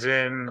conditions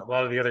in a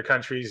lot of the other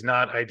countries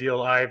not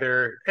ideal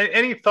either.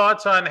 Any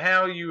thoughts on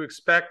how you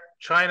expect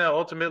China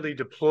ultimately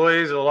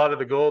deploys a lot of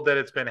the gold that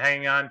it's been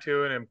hanging on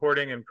to and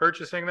importing and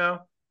purchasing, though?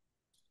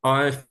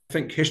 I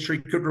think history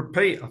could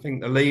repeat. I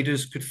think the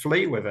leaders could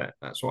flee with it.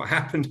 That's what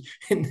happened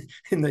in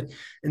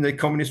the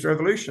communist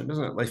revolution,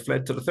 isn't it? They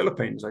fled to the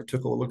Philippines. They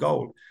took all the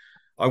gold.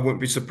 I wouldn't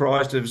be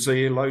surprised if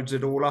Xi loads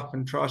it all up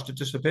and tries to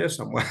disappear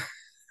somewhere.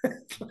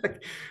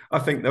 Like, I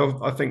think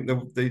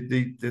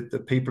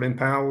the people in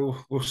power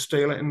will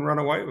steal it and run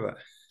away with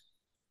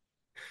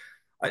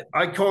it.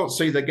 I can't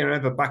see they're going to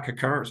ever back a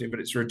currency, but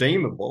it's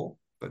redeemable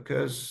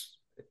because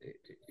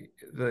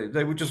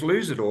they would just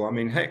lose it all. I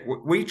mean, heck,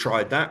 we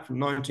tried that from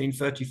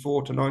 1934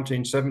 to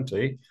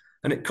 1970,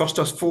 and it cost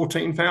us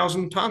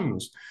 14,000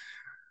 tons.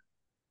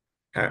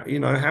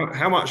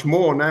 How much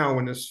more now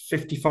when there's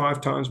 55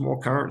 times more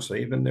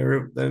currency than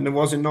there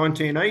was in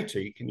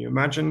 1980? Can you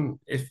imagine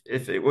if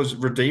it was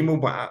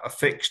redeemable at a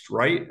fixed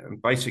rate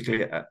and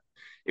basically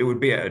it would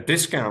be at a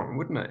discount,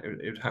 wouldn't it?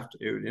 It would have to,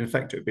 in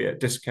effect, it would be at a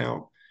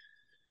discount.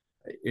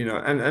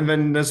 And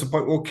then there's a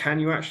point, well,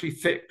 can you actually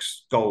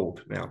fix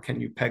gold now?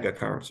 Can you peg a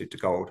currency to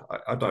gold?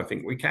 I don't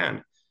think we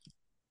can.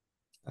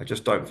 I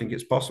just don't think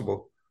it's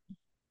possible.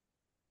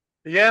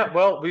 Yeah,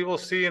 well, we will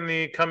see in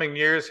the coming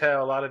years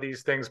how a lot of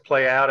these things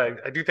play out.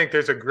 I do think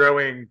there's a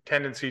growing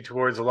tendency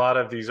towards a lot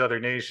of these other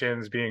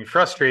nations being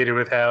frustrated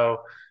with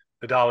how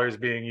the dollar is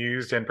being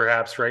used, and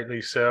perhaps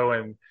rightly so.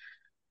 And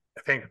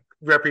I think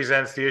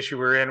represents the issue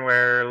we're in,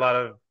 where a lot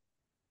of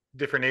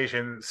different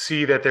nations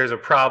see that there's a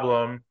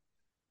problem.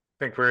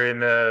 I think we're in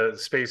the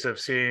space of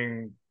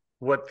seeing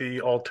what the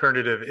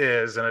alternative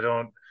is, and I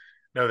don't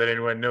know that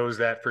anyone knows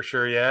that for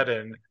sure yet.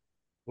 And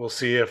we'll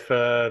see if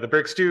the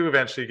BRICS do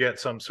eventually get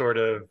some sort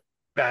of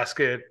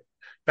basket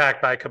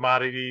backed by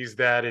commodities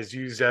that is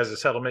used as a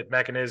settlement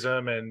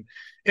mechanism. And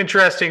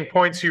interesting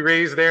points you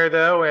raised there,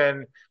 though,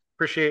 and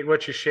appreciate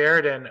what you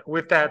shared. And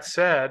with that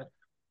said,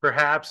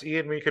 perhaps,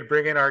 Ian, we could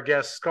bring in our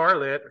guest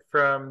Scarlett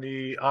from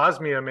the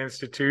Osmium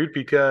Institute,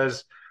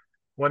 because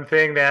one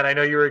thing that I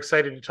know you were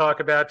excited to talk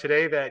about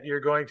today that you're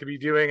going to be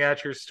doing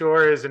at your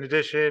store is, in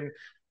addition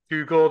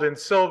to gold and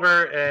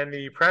silver and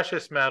the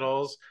precious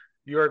metals,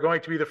 you are going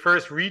to be the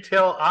first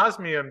retail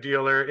osmium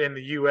dealer in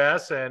the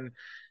US. And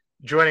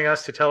joining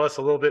us to tell us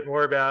a little bit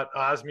more about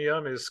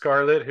osmium is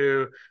Scarlett,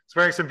 who is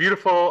wearing some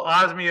beautiful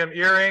osmium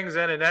earrings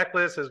and a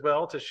necklace as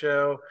well to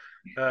show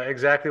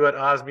exactly what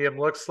osmium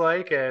looks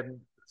like.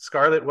 And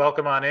Scarlett,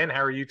 welcome on in.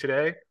 How are you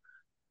today?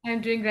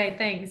 I'm doing great,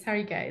 thanks. How are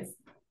you guys?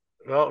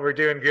 Well, we're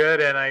doing good.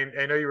 And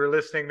I know you were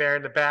listening there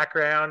in the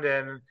background.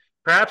 And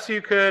perhaps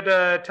you could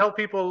tell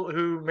people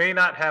who may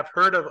not have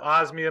heard of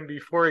osmium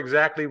before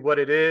exactly what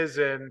it is,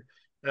 and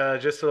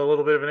just a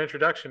little bit of an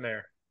introduction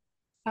there.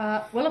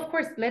 Well, of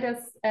course, let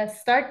us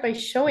start by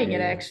showing it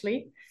Yeah.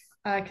 actually,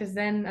 because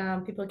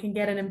then people can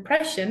get an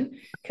impression.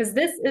 Because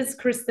this is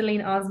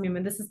crystalline osmium,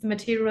 and this is the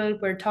material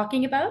we're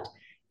talking about.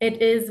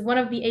 It is one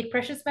of the eight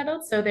precious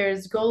metals. So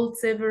there's gold,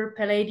 silver,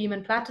 palladium,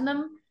 and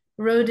platinum,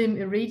 rhodium,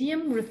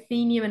 iridium,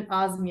 ruthenium, and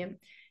osmium.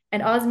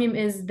 And osmium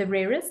is the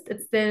rarest.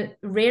 It's the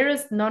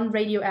rarest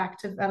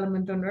non-radioactive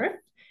element on Earth.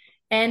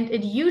 And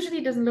it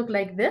usually doesn't look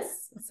like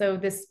this. So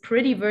this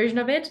pretty version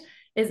of it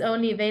is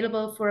only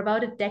available for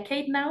about a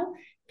decade now,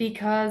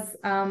 because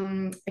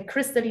a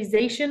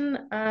crystallization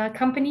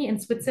company in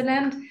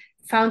Switzerland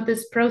found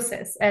this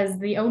process as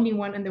the only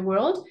one in the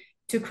world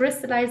to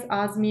crystallize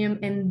osmium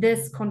in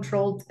this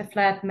controlled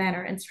flat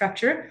manner and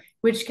structure,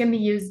 which can be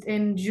used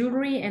in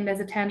jewelry and as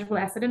a tangible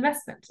asset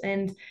investment.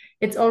 And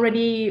it's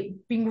already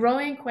been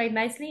growing quite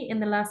nicely in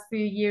the last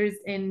few years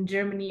in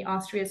Germany,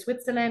 Austria,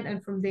 Switzerland,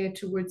 and from there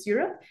towards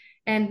Europe.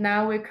 And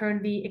now we're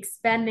currently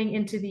expanding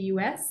into the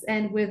US.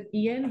 And with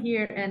Ian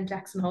here in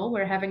Jackson Hole,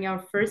 we're having our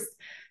first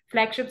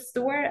flagship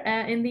store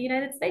in the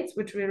United States,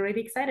 which we're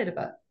really excited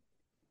about.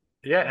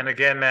 Yeah, and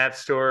again, that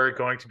store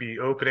going to be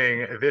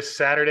opening this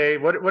Saturday.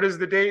 What is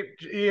the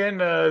date, Ian?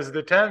 Is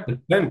the 10th? The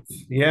 10th,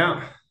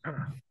 yeah.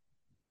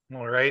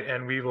 All right,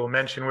 and we will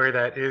mention where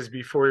that is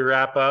before we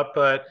wrap up.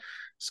 But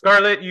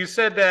Scarlett, you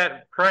said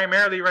that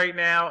primarily right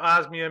now,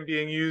 osmium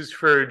being used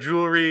for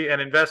jewelry and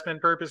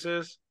investment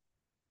purposes.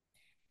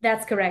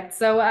 That's correct.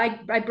 So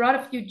I brought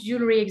a few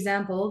jewelry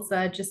examples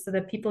just so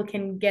that people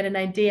can get an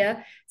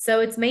idea. So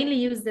it's mainly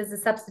used as a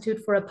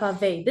substitute for a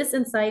pavé. This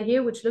inside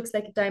here, which looks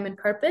like a diamond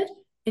carpet,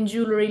 in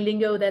jewelry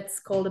lingo, that's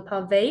called a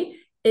pavé,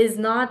 is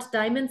not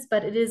diamonds,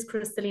 but it is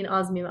crystalline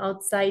osmium.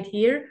 Outside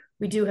here,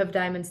 we do have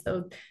diamonds,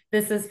 though.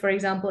 This is, for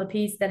example, a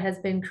piece that has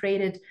been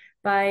created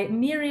by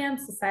Miriam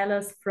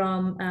Sasilas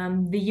from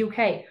the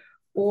UK.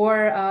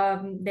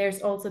 Or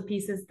there's also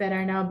pieces that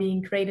are now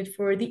being created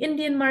for the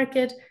Indian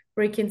market,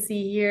 where you can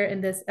see here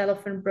in this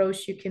elephant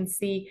brooch, you can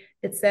see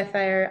its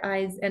sapphire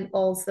eyes and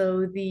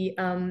also the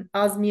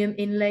osmium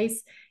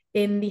inlays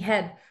in the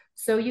head.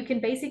 So you can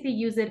basically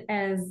use it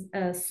as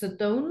a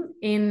stone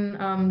in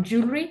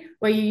jewelry,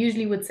 where you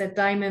usually would set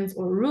diamonds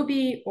or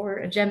ruby or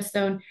a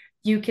gemstone.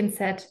 You can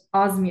set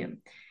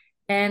osmium.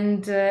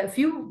 And a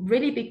few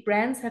really big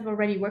brands have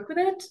already worked with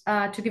it.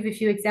 To give a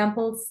few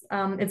examples,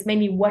 it's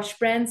mainly watch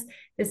brands.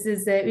 This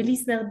is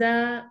Ulysse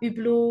Nardin,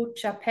 Hublot,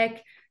 Chapek.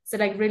 So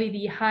like really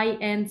the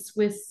high-end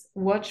Swiss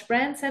watch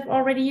brands have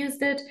already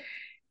used it.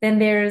 Then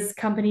there's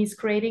companies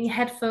creating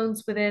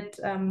headphones with it.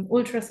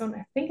 Ultrasound,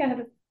 I think I have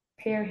a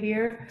pair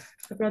here.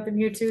 I brought them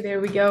here too. There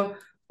we go.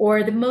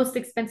 Or the most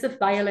expensive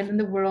violin in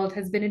the world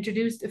has been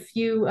introduced a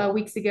few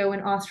weeks ago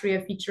in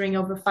Austria, featuring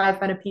over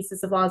 500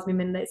 pieces of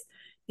osmium in this.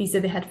 These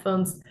are the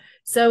headphones.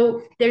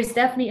 So there's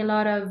definitely a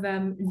lot of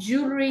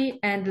jewelry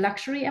and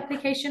luxury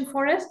application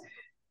for it.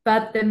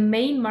 But the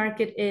main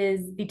market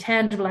is the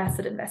tangible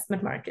asset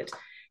investment market.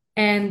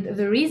 And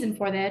the reason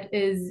for that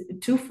is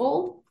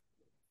twofold.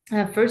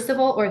 First of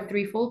all, or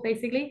threefold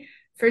basically.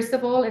 First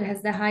of all, it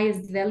has the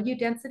highest value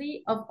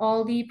density of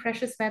all the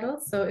precious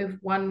metals. So if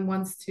one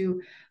wants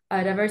to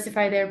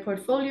diversify their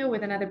portfolio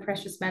with another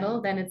precious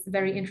metal, then it's a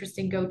very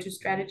interesting go-to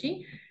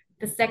strategy.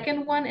 The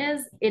second one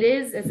is, it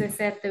is, as I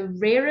said, the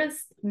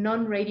rarest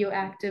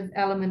non-radioactive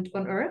element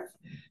on Earth.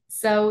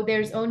 So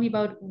there's only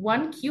about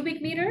 1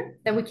 cubic meter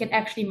that we can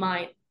actually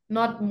mine,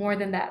 not more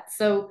than that.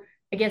 So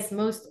I guess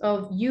most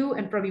of you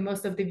and probably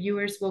most of the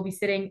viewers will be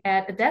sitting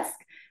at a desk.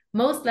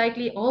 Most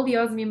likely all the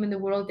osmium in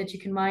the world that you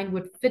can mine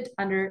would fit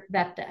under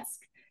that desk.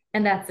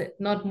 And that's it,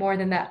 not more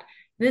than that.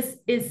 This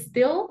is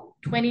still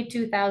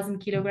 22,000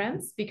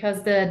 kilograms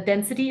because the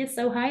density is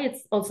so high.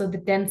 It's also the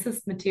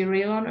densest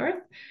material on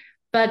Earth.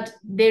 But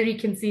there you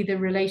can see the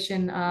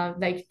relation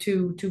like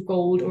to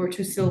gold or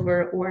to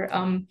silver or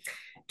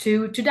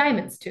to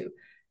diamonds too.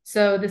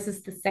 So this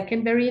is the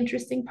second very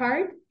interesting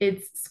part.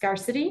 It's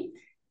scarcity.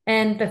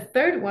 And the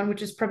third one,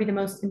 which is probably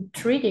the most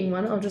intriguing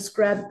one, I'll just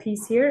grab a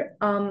piece here.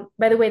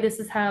 By the way, this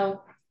is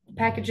how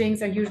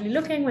packagings are usually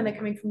looking when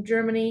they're coming from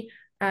Germany.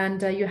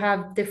 And you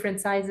have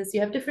different sizes,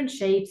 you have different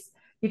shapes.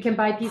 You can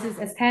buy pieces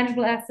as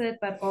tangible asset,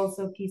 but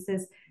also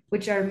pieces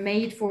which are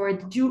made for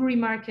the jewelry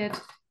market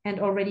and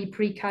already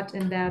pre-cut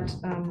in that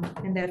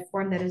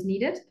form that is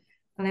needed.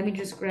 And let me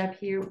just grab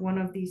here one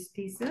of these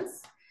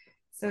pieces.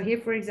 So here,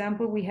 for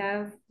example, we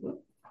have,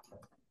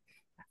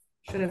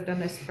 should have done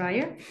this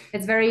prior.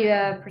 It's very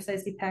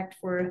precisely packed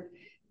for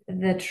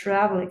the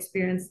travel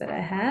experience that I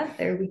had.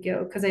 There we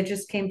go, because I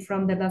just came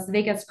from the Las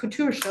Vegas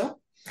Couture Show,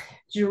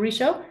 jewelry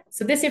show.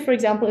 So this here, for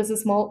example, is a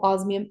small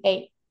osmium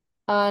A.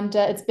 And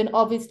it's been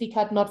obviously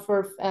cut not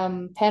for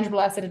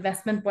tangible asset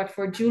investment, but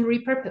for jewelry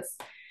purpose.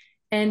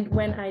 And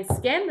when I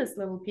scan this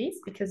little piece,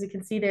 because you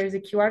can see there's a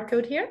QR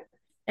code here,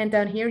 and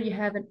down here you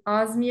have an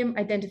osmium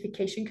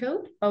identification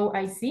code,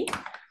 OIC.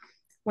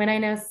 When I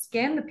now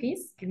scan the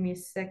piece, give me a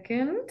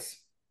second,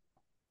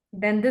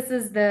 then this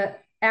is the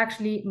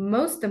actually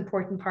most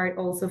important part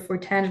also for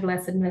tangible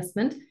asset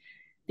investment,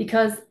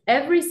 because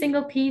every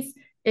single piece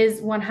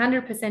is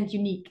 100%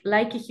 unique,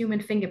 like a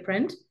human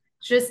fingerprint,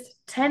 just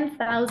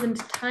 10,000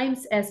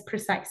 times as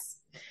precise.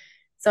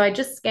 So I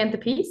just scanned the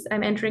piece.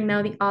 I'm entering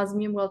now the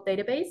Osmium World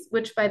Database,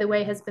 which, by the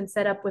way, has been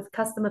set up with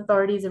custom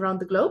authorities around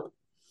the globe,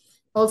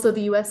 also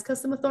the US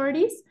custom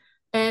authorities.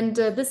 And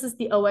this is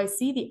the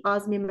OIC, the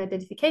Osmium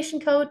Identification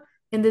Code.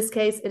 In this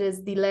case, it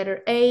is the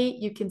letter A.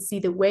 You can see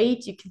the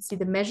weight, you can see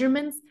the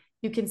measurements,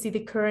 you can see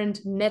the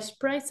current net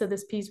price. So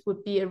this piece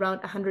would be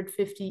around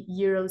 150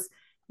 euros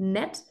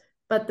net.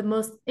 But the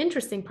most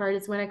interesting part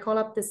is when I call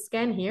up this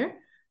scan here,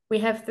 we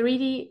have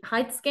 3D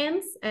height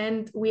scans,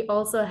 and we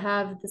also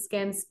have the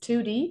scans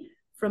 2D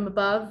from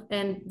above,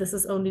 and this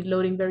is only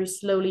loading very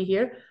slowly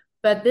here.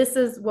 But this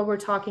is what we're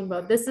talking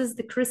about. This is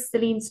the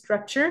crystalline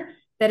structure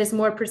that is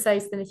more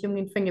precise than a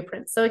human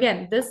fingerprint. So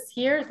again, this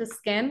here, the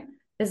scan,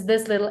 is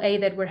this little A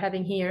that we're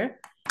having here,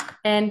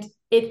 and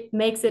it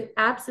makes it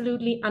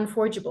absolutely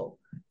unforgeable.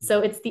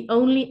 So it's the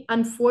only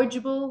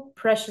unforgeable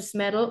precious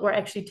metal, or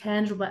actually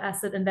tangible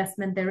asset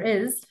investment there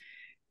is,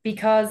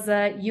 because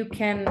you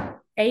can,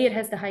 A, it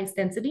has the highest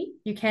density.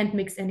 You can't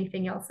mix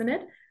anything else in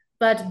it.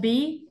 But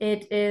B,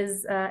 it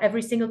is,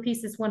 every single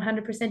piece is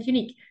 100%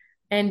 unique.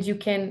 And you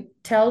can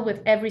tell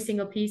with every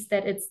single piece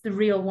that it's the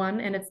real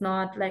one and it's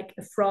not like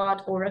a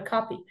fraud or a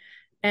copy.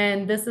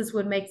 And this is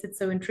what makes it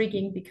so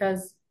intriguing,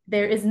 because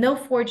there is no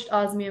forged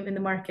osmium in the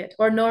market,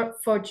 or no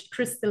forged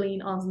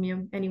crystalline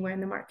osmium anywhere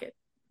in the market.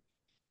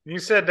 You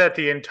said that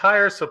the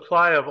entire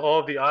supply of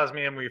all of the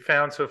osmium we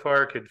found so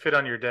far could fit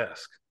on your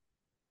desk.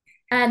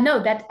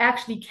 No, that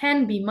actually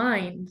can be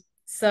mined.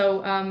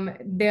 So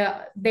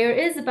there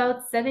is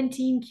about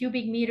 17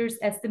 cubic meters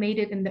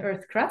estimated in the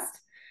Earth crust,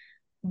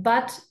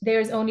 but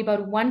there's only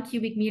about 1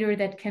 cubic meter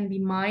that can be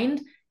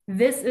mined.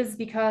 This is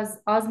because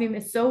osmium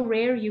is so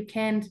rare, you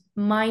can't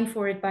mine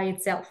for it by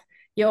itself.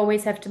 You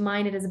always have to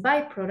mine it as a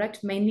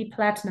byproduct, mainly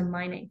platinum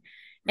mining.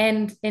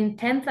 And in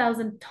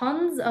 10,000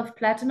 tons of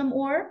platinum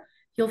ore,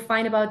 you'll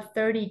find about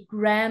 30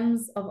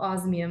 grams of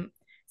osmium.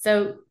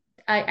 So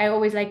I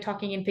always like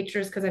talking in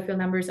pictures because I feel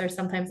numbers are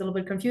sometimes a little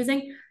bit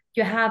confusing.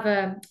 You have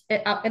an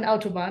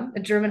Autobahn,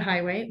 a German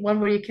highway, one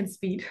where you can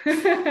speed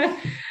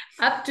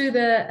up to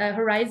the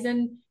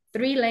horizon,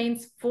 3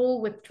 lanes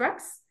full with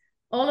trucks.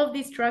 All of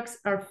these trucks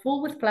are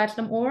full with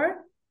platinum ore.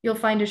 You'll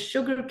find a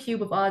sugar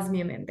cube of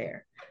osmium in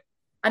there.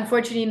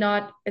 Unfortunately,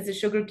 not as a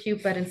sugar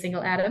cube, but in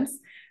single atoms.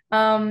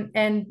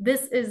 And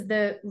this is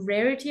the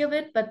rarity of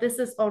it, but this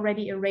is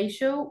already a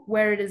ratio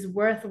where it is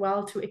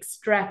worthwhile to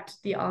extract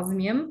the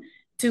osmium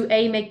to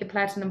A, make the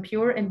platinum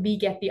pure, and B,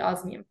 get the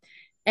osmium.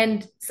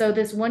 And so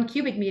this 1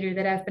 cubic meter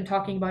that I've been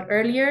talking about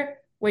earlier,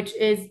 which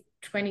is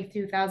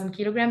 22,000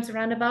 kilograms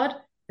around about,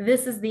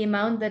 this is the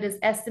amount that is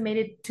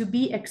estimated to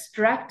be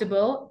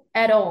extractable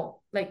at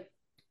all, like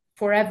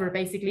forever,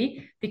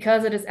 basically,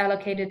 because it is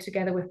allocated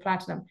together with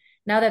platinum.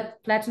 Now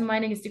that platinum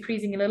mining is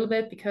decreasing a little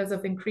bit because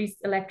of increased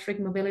electric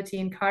mobility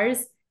in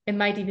cars, it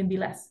might even be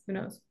less. Who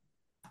knows?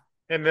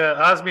 And the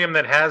osmium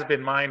that has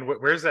been mined,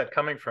 where's that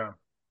coming from?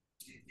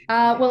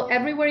 Well,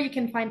 everywhere you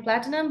can find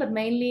platinum, but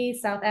mainly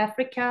South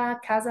Africa,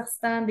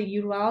 Kazakhstan, the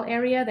Ural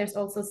area. There's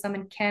also some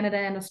in Canada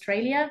and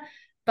Australia,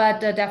 but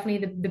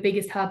definitely the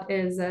biggest hub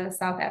is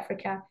South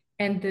Africa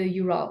and the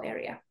Ural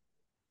area.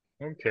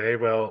 Okay,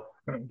 well,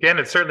 again,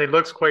 it certainly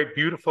looks quite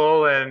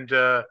beautiful, and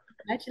Glad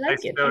you like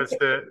nice it. to know it's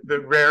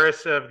the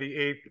rarest of the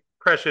 8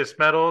 precious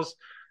metals.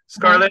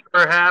 Scarlett,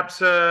 perhaps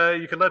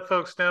you could let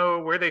folks know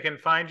where they can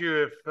find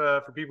you if,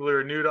 for people who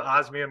are new to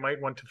osmium,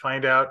 might want to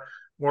find out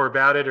more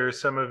about it, or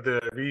some of the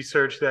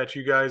research that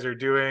you guys are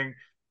doing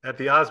at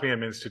the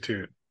Osmium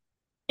Institute.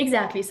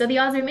 Exactly. So the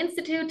Osmium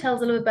Institute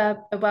tells a little bit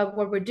about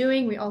what we're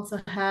doing. We also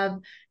have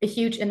a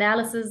huge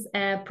analysis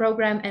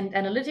program and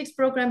analytics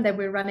program that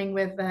we're running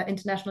with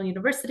international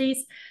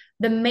universities.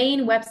 The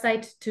main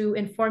website to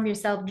inform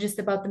yourself just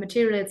about the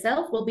material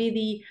itself will be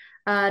the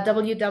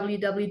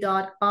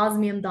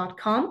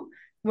www.osmium.com,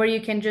 where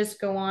you can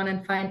just go on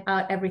and find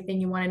out everything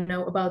you want to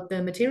know about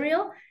the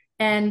material.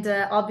 And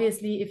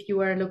obviously, if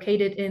you are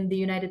located in the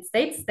United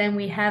States, then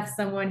we have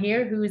someone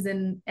here who's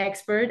an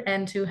expert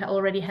and who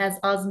already has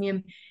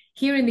osmium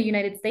here in the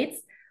United States.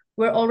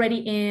 We're already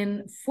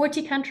in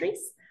 40 countries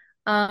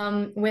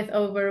with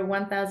over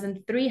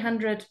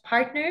 1,300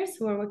 partners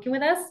who are working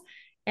with us.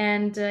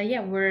 And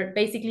yeah, we're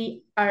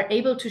basically are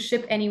able to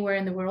ship anywhere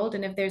in the world.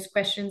 And if there's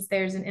questions,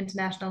 there's an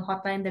international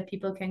hotline that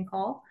people can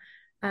call.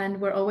 And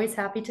we're always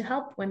happy to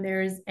help when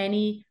there's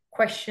any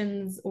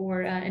questions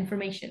or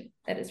information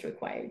that is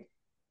required.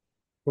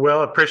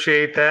 Well,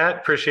 appreciate that.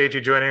 Appreciate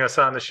you joining us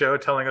on the show,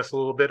 telling us a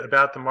little bit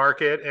about the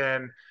market.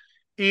 And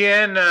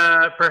Ian,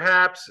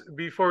 perhaps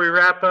before we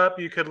wrap up,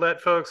 you could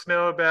let folks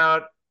know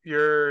about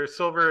your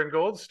silver and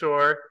gold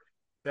store,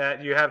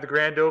 that you have the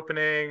grand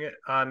opening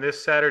on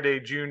this Saturday,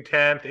 June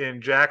 10th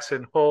in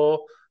Jackson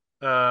Hole.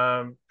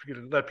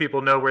 Let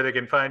people know where they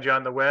can find you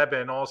on the web,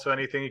 and also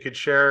anything you could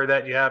share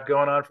that you have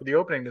going on for the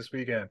opening this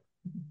weekend.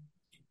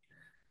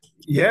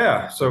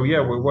 Yeah, so yeah,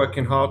 we're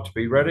working hard to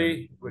be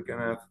ready. We're going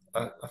to have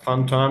a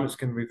fun time. It's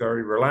going to be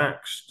very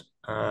relaxed.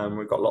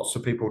 We've got lots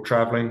of people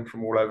traveling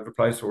from all over the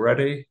place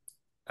already.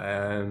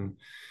 Wow,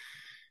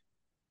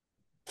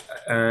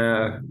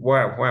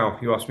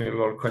 you asked me a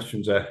lot of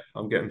questions there.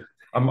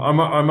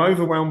 I'm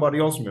overwhelmed by the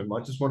osmium.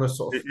 I just want to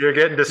sort of. You're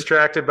getting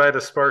distracted by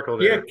the sparkle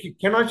there. Yeah,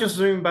 can I just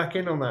zoom back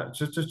in on that?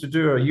 Just to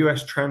do a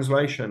US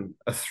translation.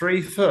 A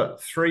 3-foot,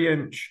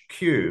 3-inch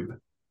cube.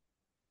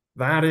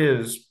 That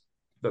is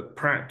the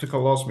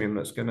practical osmium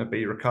that's going to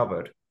be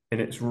recovered in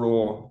its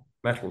raw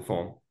metal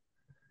form.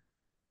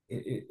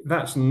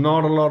 That's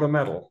not a lot of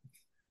metal.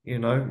 You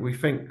know, we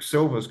think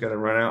silver's going to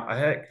run out.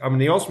 Heck, I mean,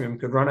 the osmium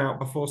could run out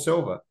before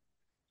silver.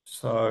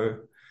 So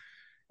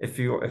if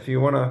you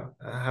want to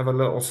have a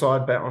little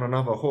side bet on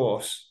another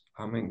horse,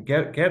 I mean,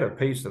 get a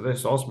piece of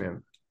this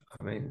osmium.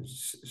 I mean,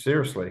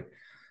 seriously,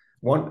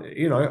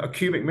 a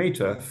cubic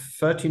meter,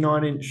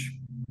 39-inch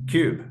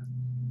cube,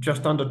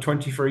 just under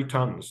 23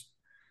 tons.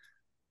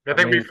 I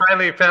think we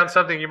finally found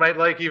something you might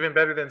like even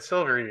better than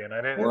silver, Ian.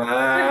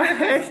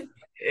 Well,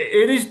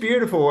 it is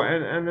beautiful,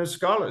 and as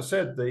Scarlett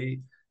said, the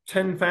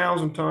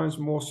 10,000 times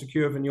more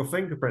secure than your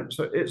fingerprint.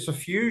 So it's a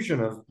fusion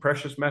of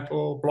precious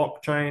metal,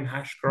 blockchain,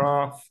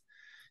 hashgraph,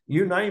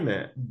 you name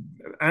it,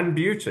 and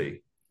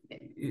beauty,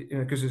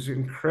 because it's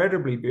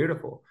incredibly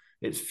beautiful.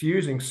 It's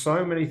fusing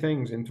so many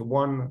things into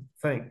one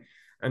thing.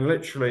 And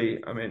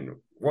literally, I mean,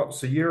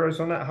 what's the euros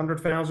on that?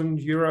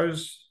 100,000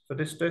 euros for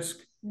this disc?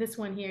 This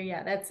one here,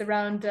 yeah, that's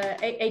around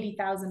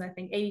 80,000, I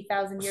think,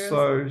 80,000 euros.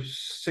 So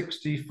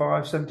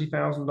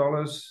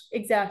 $70,000.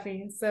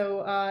 Exactly.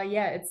 So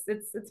yeah,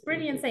 it's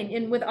pretty insane.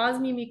 And with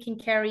osmium, you can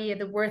carry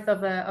the worth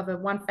of a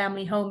one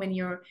family home in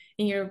your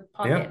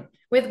pocket. Yeah.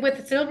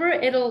 With silver,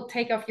 it'll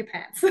take off your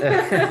pants. So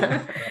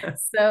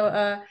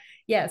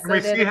yeah. So can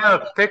we see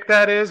how thick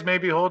that is?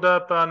 Maybe hold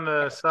up on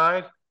the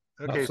side.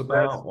 Okay,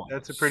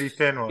 that's a pretty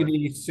thin one.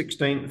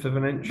 1/16 of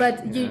an inch.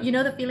 But you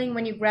know the feeling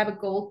when you grab a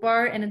gold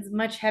bar and it's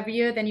much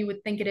heavier than you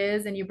would think it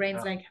is, and your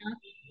brain's like, huh?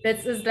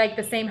 This is like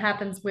the same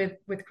happens with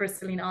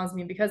crystalline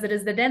osmium, because it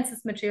is the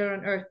densest material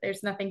on Earth.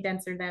 There's nothing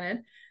denser than it.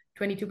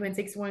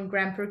 22.61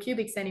 gram per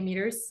cubic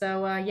centimeters.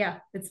 So yeah,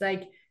 it's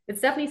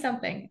definitely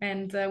something,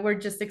 and we're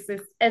just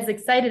as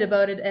excited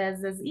about it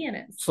as Ian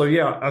is. So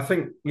yeah, I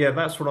think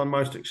that's what I'm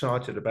most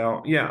excited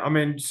about. Yeah, I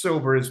mean,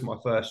 silver is my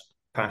first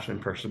passion.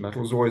 Precious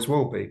metals always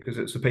will be, because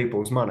it's the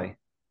people's money,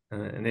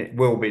 and it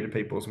will be the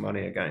people's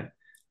money again.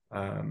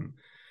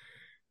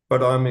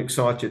 but I'm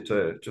excited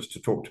to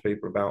talk to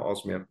people about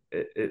osmium.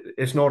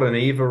 It's not an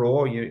either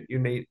or.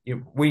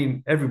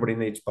 Everybody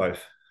needs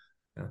both.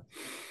 Yeah.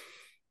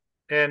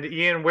 And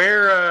Ian,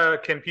 where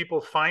can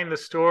people find the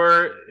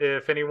store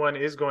if anyone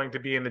is going to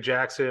be in the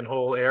Jackson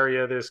Hole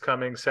area this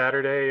coming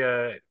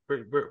Saturday?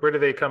 Where do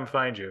they come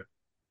find you?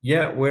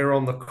 Yeah, we're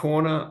on the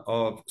corner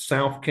of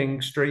South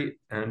King Street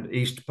and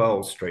East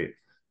Pearl Street,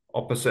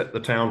 opposite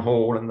the town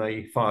hall and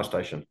the fire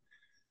station.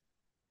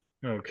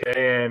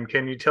 Okay, and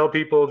can you tell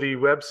people the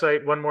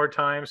website one more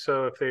time?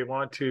 So if they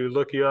want to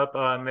look you up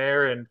on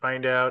there and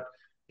find out,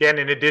 again,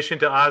 in addition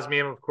to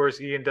osmium, of course,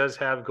 Ian does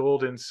have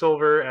gold and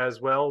silver as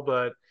well,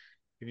 but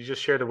can you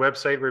just share the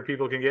website where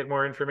people can get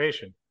more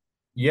information?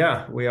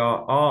 Yeah, we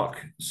are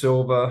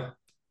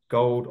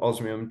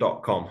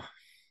arcsilvergoldosmium.com.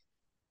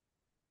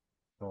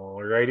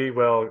 All righty.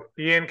 Well,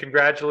 Ian,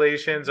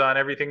 congratulations on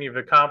everything you've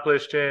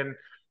accomplished in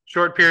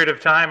short period of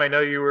time. I know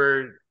you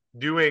were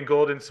doing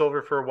gold and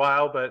silver for a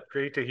while, but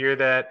great to hear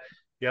that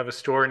you have a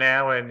store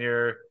now and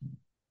you're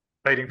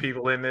inviting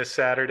people in this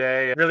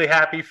Saturday. Really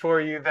happy for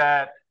you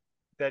that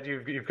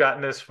you've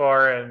gotten this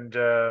far, and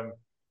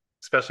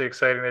especially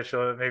exciting that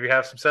you'll maybe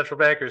have some central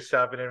bankers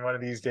stopping in one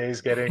of these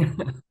days, getting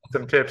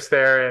some tips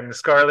there. And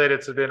Scarlett,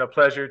 it's been a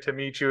pleasure to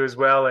meet you as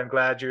well, and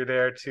glad you're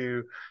there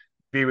to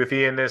be with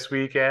Ian this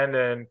weekend,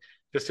 and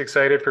just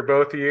excited for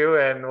both of you.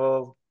 And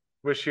we'll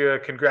wish you a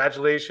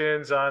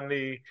congratulations on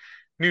the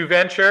new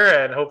venture.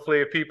 And hopefully,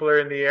 if people are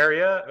in the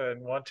area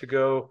and want to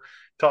go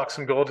talk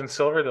some gold and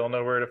silver, they'll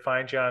know where to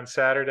find you on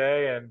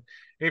Saturday. And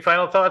any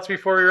final thoughts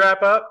before we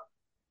wrap up?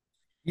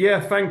 Yeah,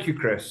 thank you,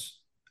 Chris.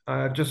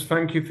 Just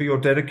thank you for your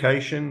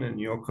dedication and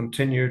your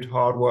continued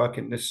hard work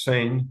in this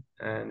scene.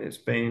 And it's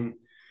been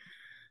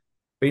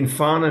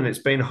fun and it's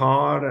been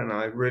hard, and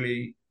I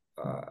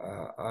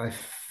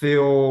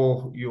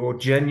feel your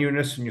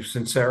genuineness and your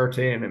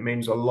sincerity, and it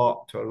means a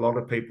lot to a lot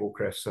of people,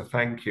 Chris. So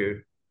thank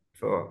you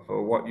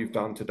for what you've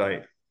done to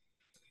date.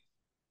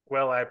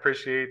 Well, I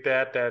appreciate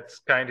that. That's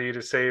kind of you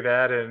to say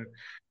that. And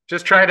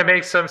just trying to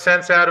make some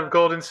sense out of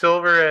gold and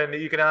silver and the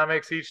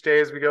economics each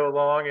day as we go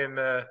along in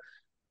the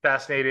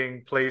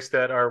fascinating place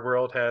that our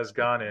world has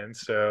gone in.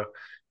 So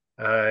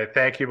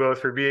thank you both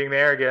for being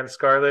there. Again,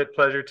 Scarlett,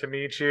 pleasure to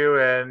meet you,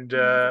 and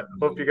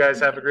hope you guys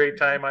have a great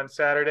time on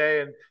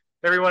Saturday. And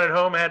everyone at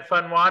home had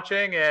fun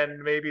watching,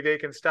 and maybe they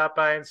can stop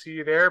by and see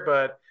you there.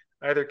 But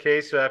either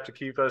case, you'll have to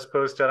keep us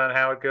posted on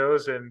how it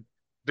goes, and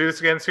do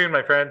this again soon,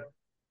 my friend.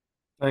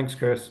 Thanks,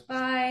 Chris.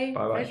 Bye.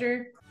 Bye-bye.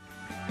 Pleasure.